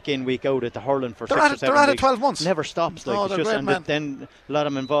go week in, week out at the hurling for 6 or 7 weeks. They're at it 12 months. Never stops. Like, they're great, man. Then a lot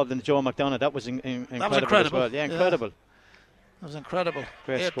of them involved in the Joe McDonagh. That was incredible as well. Yeah, incredible. That was incredible.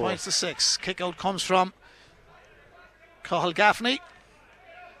 Great 8 score. points to 6. Kick out comes from Cathal Gaffney.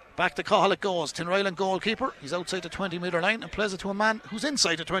 Back to Cathal it goes. Tinryland goalkeeper. He's outside the 20 metre line and plays it to a man who's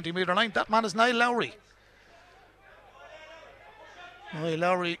inside the 20 metre line. That man is Niall Lowry. Niall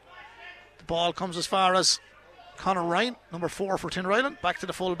Lowry. The ball comes as far as Conor Ryan, number 4 for Tinryland. Back to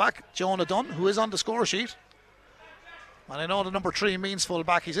the full back, Jonah Dunn, who is on the score sheet. And I know the number 3 means full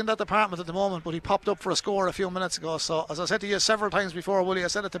back. He's in that department at the moment, but he popped up for a score a few minutes ago. So, as I said to you several times before, Willie, I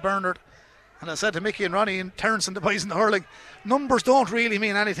said it to Bernard, and I said to Mickey and Ronnie and Terence and the boys in the hurling, numbers don't really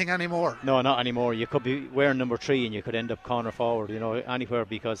mean anything anymore. No, not anymore. You could be wearing number 3 and you could end up corner forward, you know, anywhere,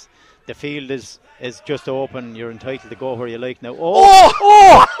 because the field is just open. You're entitled to go where you like now.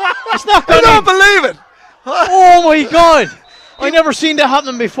 It's not going. I don't believe it. Oh my God! I never seen that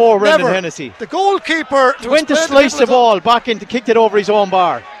happen before, Brendan Hennessy. The goalkeeper went to slice the ball back into, kicked it over his own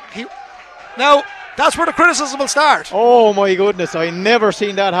bar. Now, that's where the criticism will start. Oh my goodness, I never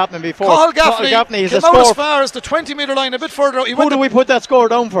seen that happen before. Cathal Gaffney is came out as far as the 20 metre line, a bit further out. Who do we put that score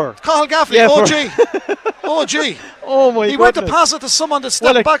down for? Cathal Gaffney, OG. Oh my goodness. He went to pass it to someone that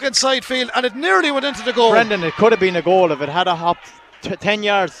stepped back inside field, and it nearly went into the goal. Brendan, it could have been a goal if it had a hop 10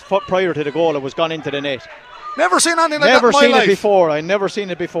 yards prior to the goal. It was gone into the net. Never seen anything like that in my life. Never seen it before. I never seen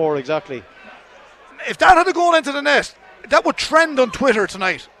it before, exactly. If that had a goal into the net, that would trend on Twitter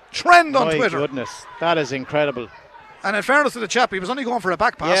tonight. Trend on Twitter. My goodness, that is incredible. And in fairness to the chap, he was only going for a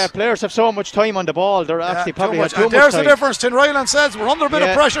back pass. Yeah, players have so much time on the ball. They're actually probably have too much There's time. the difference. Tinryland says we're under a bit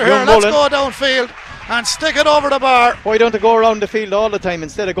of pressure here. Young Let's Mullen. go downfield and stick it over the bar. Why don't they go around the field all the time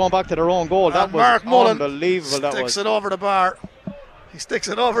instead of going back to their own goal? That was Mark Mullen unbelievable. sticks it over the bar. He sticks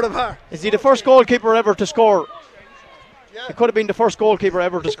it over the bar. Is he the first goalkeeper ever to score? Yeah. He could have been the first goalkeeper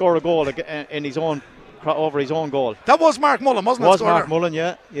ever to score a goal in his own over his own goal. That was Mark Mullen, wasn't it? Was Mark Mullen,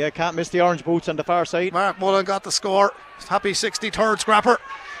 yeah. Can't miss the orange boots on the far side. Mark Mullen got the score. Happy 63rd scrapper.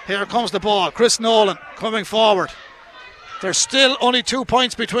 Here comes the ball. Chris Nolan coming forward. There's still only 2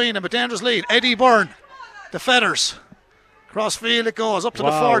 points between them. A dangerous lead. Eddie Byrne, the Feathers. Cross field it goes up to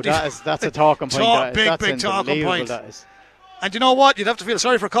the 40. That's a talking point. Big talking point. That is. And you know what? You'd have to feel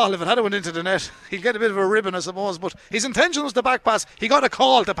sorry for Cahill if it had went into the net. He'd get a bit of a ribbon, I suppose. But his intention was the back pass. He got a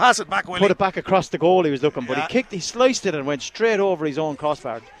call to pass it back. Willie. Put it back across the goal he was looking, but he sliced it and went straight over his own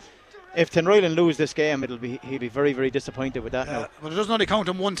crossbar. If Tinryland lose this game, he'll be very, very disappointed with that now. But it doesn't only count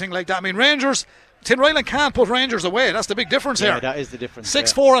on one thing like that. I mean, Tinryland can't put Rangers away. That's the big difference here. Yeah, that is the difference.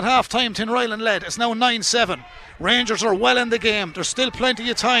 6-4 at half time. Tinryland led. It's now 9-7. Rangers are well in the game. There's still plenty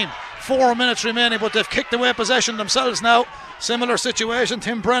of time. 4 minutes remaining, but they've kicked away possession themselves now. Similar situation.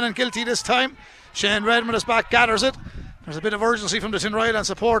 Tim Brennan guilty this time. Shane Redmond is back, gathers it. There's a bit of urgency from the Tinryland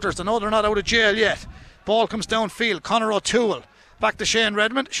supporters. They know they're not out of jail yet. Ball comes downfield. Conor O'Toole back to Shane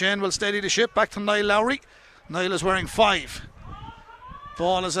Redmond. Shane will steady the ship. Back to Niall Lowry. Niall is wearing 5.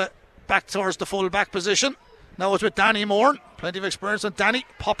 Ball is back towards the full back position. Now it's with Danny Moore. Plenty of experience with Danny.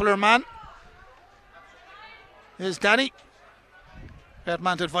 Popular man. Here's Danny. That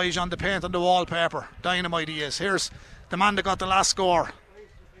man to advise you on the paint and the wallpaper. Dynamite he is. Here's the man that got the last score.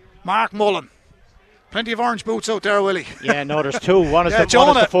 Mark Mullen. Plenty of orange boots out there, Willie. Yeah, no, there's 2. One is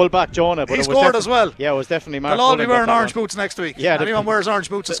the full back, Jonah. But he scored as well. Yeah, it was definitely Mark They'll all Mullen be wearing orange boots next week. Yeah, anyone wears orange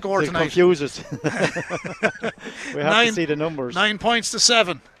boots to score tonight. Confuses. We have to see the numbers. 9 points to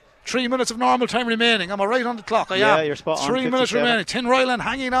 7. 3 minutes of normal time remaining. Am I right on the clock? Yeah, you're spot on. 3 minutes remaining. Tinryland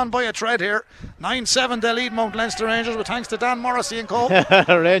hanging on by a thread here. 9-7 they lead Mount Leinster Rangers with thanks to Dan Morrissey and Co.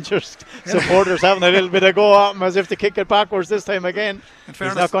 Rangers supporters having a little bit of go at him as if to kick it backwards this time again.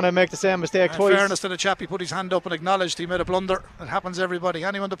 He's not going to make the same mistake twice. In fairness to the chap, he put his hand up and acknowledged he made a blunder. It happens to everybody.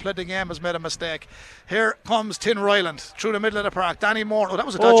 Anyone that played the game has made a mistake. Here comes Tinryland through the middle of the park. Danny Moore. Oh, that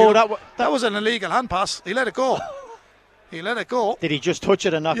was a dodgy. That was an illegal hand pass. He let it go. He let it go. Did he just touch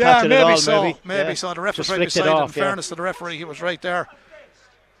it and not catch it at all? Maybe so. The ref was right beside him. In fairness to the referee, he was right there.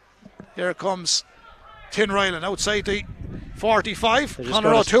 Here comes Tinryland outside the 45.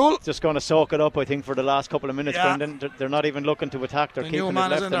 Conor O'Toole. Just going to soak it up, I think, for the last couple of minutes, Brendan. They're not even looking to attack. They're keeping it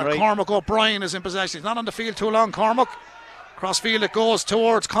left and right. Cormac O'Brien is in possession. He's not on the field too long, Cormac. Crossfield it goes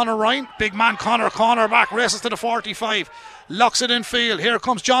towards Conor Ryan. Big man Conor back, races to the 45. Locks it in field. Here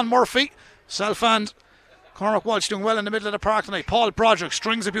comes John Murphy. Self-hand. Cormac Walsh doing well in the middle of the park tonight. Paul Broderick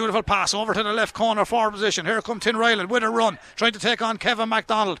strings a beautiful pass over to the left corner forward position. Here come Tinryland with a run, trying to take on Kevin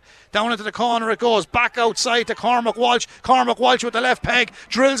MacDonald. Down into the corner it goes, back outside to Cormac Walsh. Cormac Walsh with the left peg,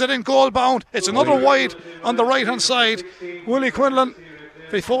 drills it in goal bound. It's another wide on the right hand side. Willie Quinlan,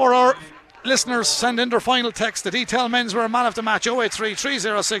 before our listeners send in their final text, the detail men's were a man of the match. 083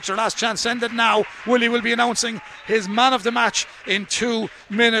 306, your last chance, send it now. Willie will be announcing his man of the match in 2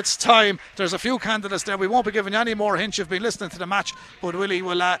 minutes time. There's a few candidates there. We won't be giving you any more hints. You've been listening to the match, but Willie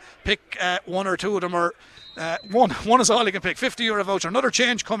will pick one or two of them, or one is all he can pick. €50 voucher. Another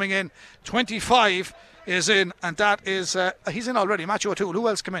change coming in. 25 is in, and that is he's in already. Matthew O'Toole. Who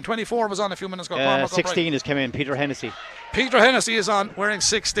else came in? 24 was on a few minutes ago. 16 has come in. Peter Hennessy is on, wearing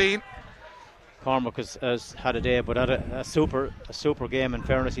 16. Cormac has had a day, but had a super game. In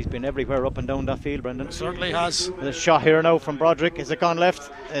fairness, he's been everywhere up and down that field, Brendan. Certainly has. The shot here now from Broderick. Has it gone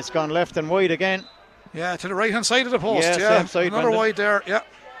left? It's gone left and wide again. Yeah, to the right hand side of the post. Yeah, same side, another Brendan. wide there. Yeah.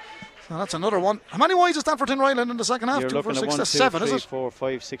 So that's another one. How many wides is that for Tinryland in the second half? You're looking at 1, 2, 7, 3, is it? 4,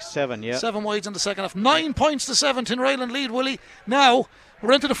 5, 6, 7. Yeah. 7 wides in the second half. 9 points to 7. Tinryland lead, Willie. Now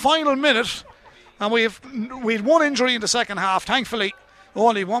we're into the final minute, and we had one injury in the second half. Thankfully,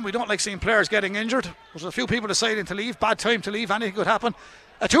 only one. We don't like seeing players getting injured. There's a few people deciding to leave. Bad time to leave. Anything could happen.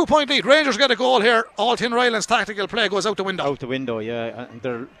 A 2-point lead. Rangers get a goal here. All Tinryland's tactical play goes out the window. Out the window, yeah. And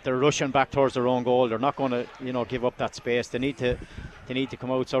they're rushing back towards their own goal. They're not going to, give up that space. They need to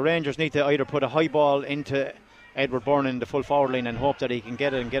come out. So Rangers need to either put a high ball into Edward Byrne in the full forward line and hope that he can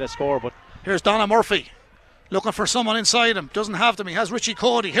get it and get a score. But here's Donna Murphy, looking for someone inside him. Doesn't have them. He has Richie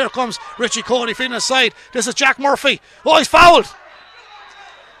Cody. Here comes Richie Cody feeding aside. This is Jack Murphy. Oh, he's fouled.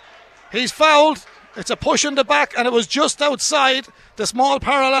 He's fouled. It's a push in the back, and it was just outside the small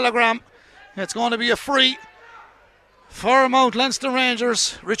parallelogram. It's going to be a free For Mount Leinster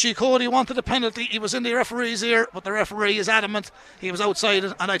Rangers, Richie Cody wanted a penalty. He was in the referee's ear, but the referee is adamant he was outside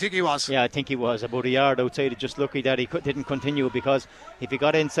it, and I think he was. Yeah, I think he was about a yard outside it. Just lucky that he didn't continue, because if he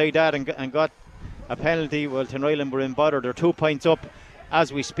got inside that and got a penalty, well, Tinryland were in bother. They're 2 points up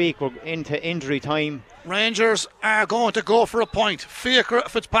as we speak. We're into injury time. Rangers are going to go for a point.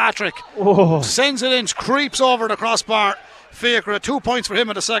 Fitzpatrick sends it in, creeps over the crossbar. Fiacre, 2 points for him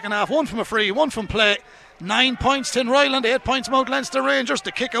in the second half. 1 from a free, 1 from play. 9 points Tinryland, 8 points Mount Leinster Rangers.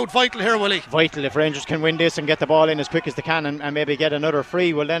 The kick out vital here, Willie. Vital. If Rangers can win this and get the ball in as quick as they can and maybe get another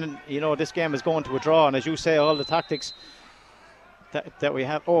free, well then, this game is going to a draw. And as you say, all the tactics that we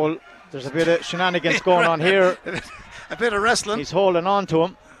have, there's a bit of shenanigans going on here. A bit of wrestling. He's holding on to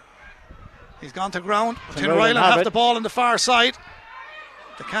him. He's gone to ground. Tinryland have the ball on the far side.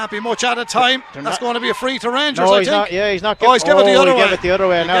 There can't be much at a time. That's going to be a free to Rangers, I think. Not, he's not. He's given it the other way. Gave it the other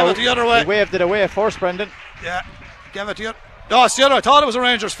way now. Gave it the other way. He waved it away first, Brendan. Yeah, gave it the other. No, it's the other. I thought it was a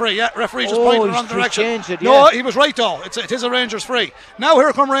Rangers free. Yeah, referee just pointed in the wrong direction. Changed it, no, he was right though. It is a Rangers free. Now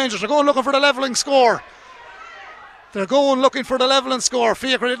here come Rangers. They're going looking for the levelling score. They're going looking for the levelling score.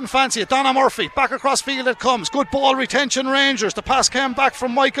 Fiacre didn't fancy it. Donna Murphy, back across field it comes. Good ball retention, Rangers. The pass came back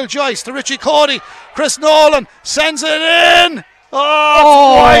from Michael Joyce to Richie Cody. Chris Nolan sends it in.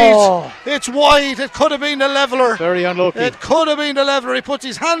 Oh, it's wide. It could have been the leveller. Very unlucky. It could have been the leveller. He puts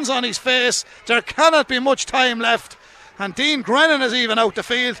his hands on his face. There cannot be much time left. And Dean Grennan is even out the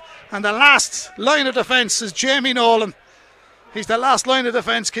field. And the last line of defence is Jamie Nolan. He's the last line of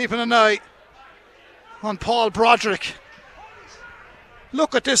defence, keeping an eye on Paul Broderick.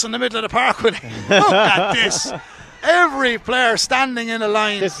 Look at this in the middle of the park, Willie. Look at this. Every player standing in a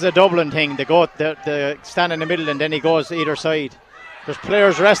line. This is a Dublin thing. They stand in the middle and then he goes either side. There's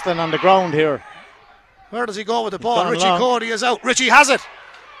players wrestling on the ground here. Where does he go with the ball? Richie Cody is out. Richie has it.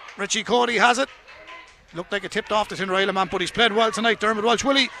 Richie Cody has it. Looked like it tipped off the Tinryland man, but he's played well tonight. Dermot Walsh.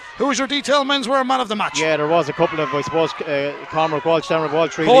 Willie, who was your detail menswear man of the match? Yeah, there was a couple of, I suppose, Cormac Walsh, Dermot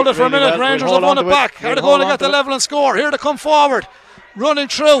Walsh. Hold it for a minute. Rangers have won it back. How are they going to get the level and score? Here to come forward. Running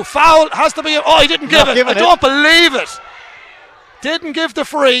through. Foul has to be. He didn't give it. I don't believe it. Didn't give the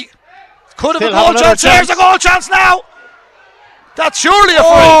free. Could have a goal chance. Here's a goal chance now. That's surely a free.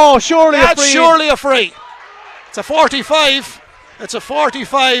 Oh, surely a free. That's surely a free. It's a 45. It's a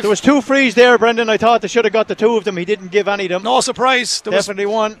 45. There was 2 frees there, Brendan. I thought they should have got the 2 of them. He didn't give any of them. No surprise. Definitely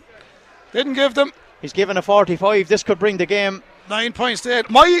one. Didn't give them. He's given a 45. This could bring the game. 9 points to 8.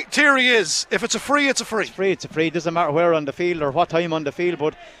 My theory is, if it's a free, it's a free. It's a free. It doesn't matter where on the field or what time on the field,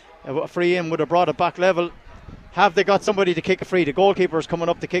 but a free in would have brought it back level. Have they got somebody to kick a free? The goalkeeper is coming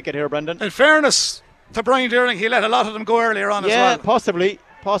up to kick it here, Brendan. In fairness to Brian Deering, he let a lot of them go earlier on as well. Yeah,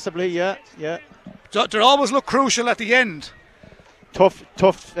 possibly, yeah. So they always look crucial at the end. Tough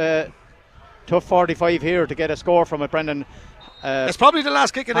 45 here to get a score from it, Brendan. It's probably the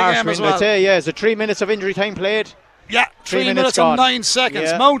last kick of the game as well. I'd say, yeah. Is it 3 minutes of injury time played? Yeah, 3 minutes and 9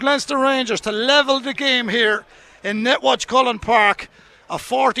 seconds. Yeah. Mount Leinster Rangers to level the game here in Netwatch Cullen Park. A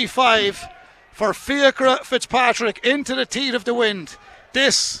 45 for Fiacre Fitzpatrick into the teeth of the wind.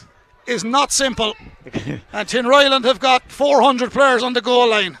 This is not simple. And Tinryland have got 400 players on the goal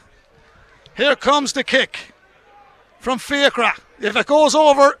line. Here comes the kick from Fiacre. If it goes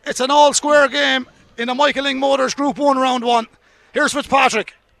over, it's an all-square game in the Michael Lyng Motors Group 1 Round 1. Here's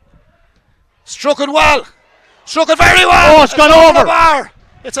Fitzpatrick. Struck it well. Struck it very well. Oh, it's gone over the bar.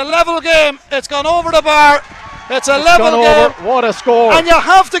 It's a level game. It's gone over the bar. It's a level game. What a score. And you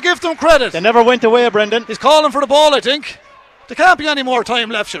have to give them credit. They never went away, Brendan. He's calling for the ball, I think. There can't be any more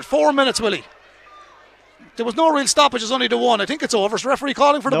time left here. 4 minutes, Willie. There was no real stoppages, only the one. I think it's over. Is the referee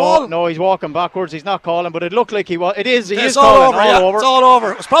calling for the ball? No, he's walking backwards. He's not calling, but it looked like he was. It is. It's all over. It's all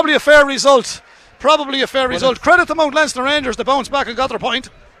over. It was probably a fair result. Credit to Mount Leinster Rangers. They bounced back and got their point.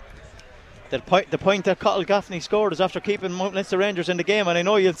 The point that Cottle Gaffney scored is after keeping Mount Leinster Rangers in the game, and I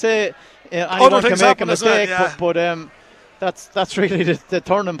know you'll say anyone can make a mistake, well, but that's really the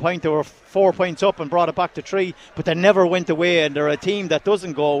turning point. They were 4 points up and brought it back to 3, but they never went away, and they're a team that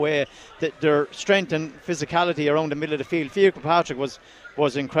doesn't go away. Their strength and physicality around the middle of the field. Fiacre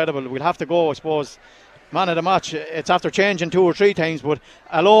was incredible. We'll have to go, I suppose, man of the match. It's after changing 2 or 3 times, but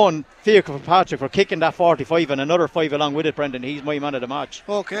alone Fiacre for kicking that 45 and another 5 along with it, Brendan. He's my man of the match.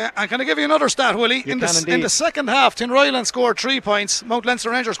 Okay, and can I give you another stat, Willie? In the second half, Tinryland scored 3 points. Mount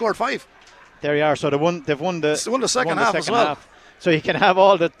Leinster Rangers scored 5. There you are. So they've won the second half as well. So you can have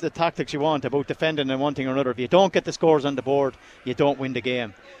all the tactics you want about defending and one thing or another. If you don't get the scores on the board, you don't win the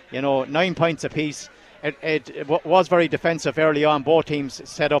game. 9 points apiece. was very defensive early on. Both teams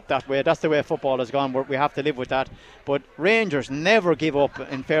set up that way. That's the way football has gone. We have to live with that. But Rangers never give up,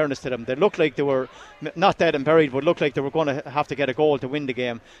 in fairness to them. They looked like they were not dead and buried, but looked like they were going to have to get a goal to win the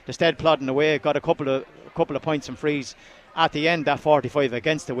game. They stayed plodding away, got a couple of points and frees at the end. That 45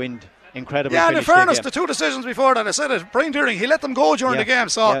 against the wind. Incredible. Yeah, and in fairness, the two decisions before that, I said it, Brian Deering, he let them go during the game,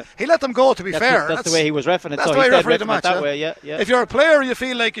 so he let them go, to be fair. That's the way he was reffing it. That's the way he refereed the match. That way, If you're a player, you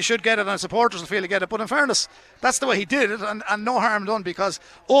feel like you should get it, and supporters will feel you get it. But in fairness, that's the way he did it, and no harm done, because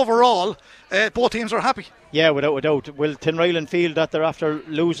overall, both teams are happy. Yeah, without a doubt. Will Tinryland feel that they're after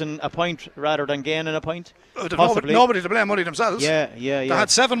losing a point rather than gaining a point? Possibly. Nobody to blame, only themselves. Yeah. They had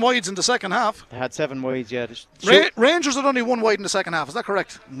 7 wides in the second half. They had 7 wides, yeah. Rangers had only 1 wide in the second half, is that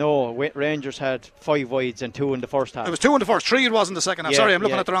correct? No, Rangers had 5 wides and 2 in the first half. It was 2 in the first, 3 it was in the second half. Sorry, I'm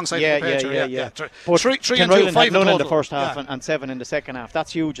looking at the wrong side of the page. Yeah. But 3 and 2, 5 had none in in the first half and 7 in the second half.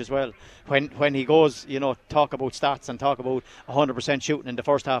 That's huge as well. When he goes, talk about stats and talk about 100% shooting in the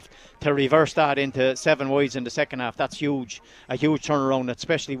first half, to reverse that into 7 wides in the second half, that's huge. A huge turnaround,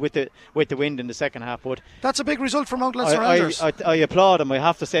 especially with the wind in the second half. But that's a big result for Mount Leinster Rangers. I applaud them. I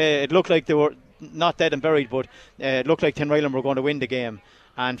have to say, it looked like they were not dead and buried, but it looked like Tinryland were going to win the game.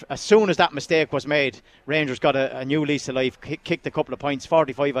 And as soon as that mistake was made, Rangers got a new lease of life, kicked a couple of points,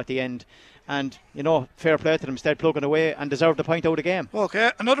 45 at the end. And, fair play to them, instead plugging away and deserved the point out of the game.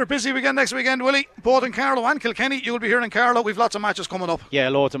 Okay, another busy weekend next weekend, Willie. Both in Carlow and Kilkenny. You'll be here in Carlow. We've lots of matches coming up. Yeah,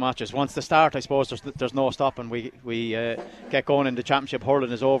 loads of matches. Once they start, I suppose there's no stopping. We get going in the championship.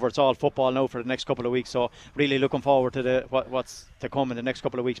 Hurling is over. It's all football now for the next couple of weeks. So really looking forward to what's to come in the next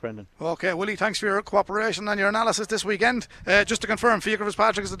couple of weeks, Brendan. Okay, Willie, thanks for your cooperation and your analysis this weekend. Just to confirm, Fiacre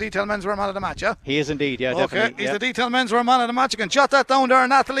Fitzpatrick is the detail menswear man of the match, yeah? He is indeed, yeah, okay, definitely. He's the detail menswear man of the match. You can jot that down there,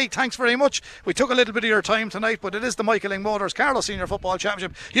 Natalie. Thanks very much. We took a little bit of your time tonight, but it is the Lyng Motors Carlow Senior Football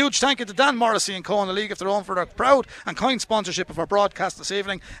Championship. Huge thank you to Dan Morrissey and Co in the League of Their Own for their proud and kind sponsorship of our broadcast this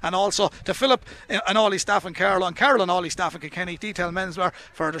evening, and also to Philip and all his staff in Carlow, and Carol and all his staff in Kilkenny, Detail Menswear,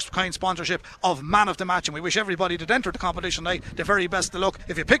 for their kind sponsorship of Man of the Match. And we wish everybody that entered the competition tonight the very best of luck.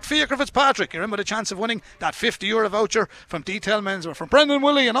 If you pick Fiacre Fitzpatrick, you're in with a chance of winning that €50 voucher from Detail Menswear. From Brendan,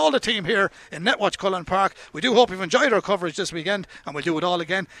 Willie and all the team here in Netwatch Cullen Park, we do hope you've enjoyed our coverage this weekend, and we'll do it all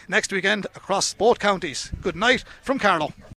again next weekend across both counties. Good night from Carlow.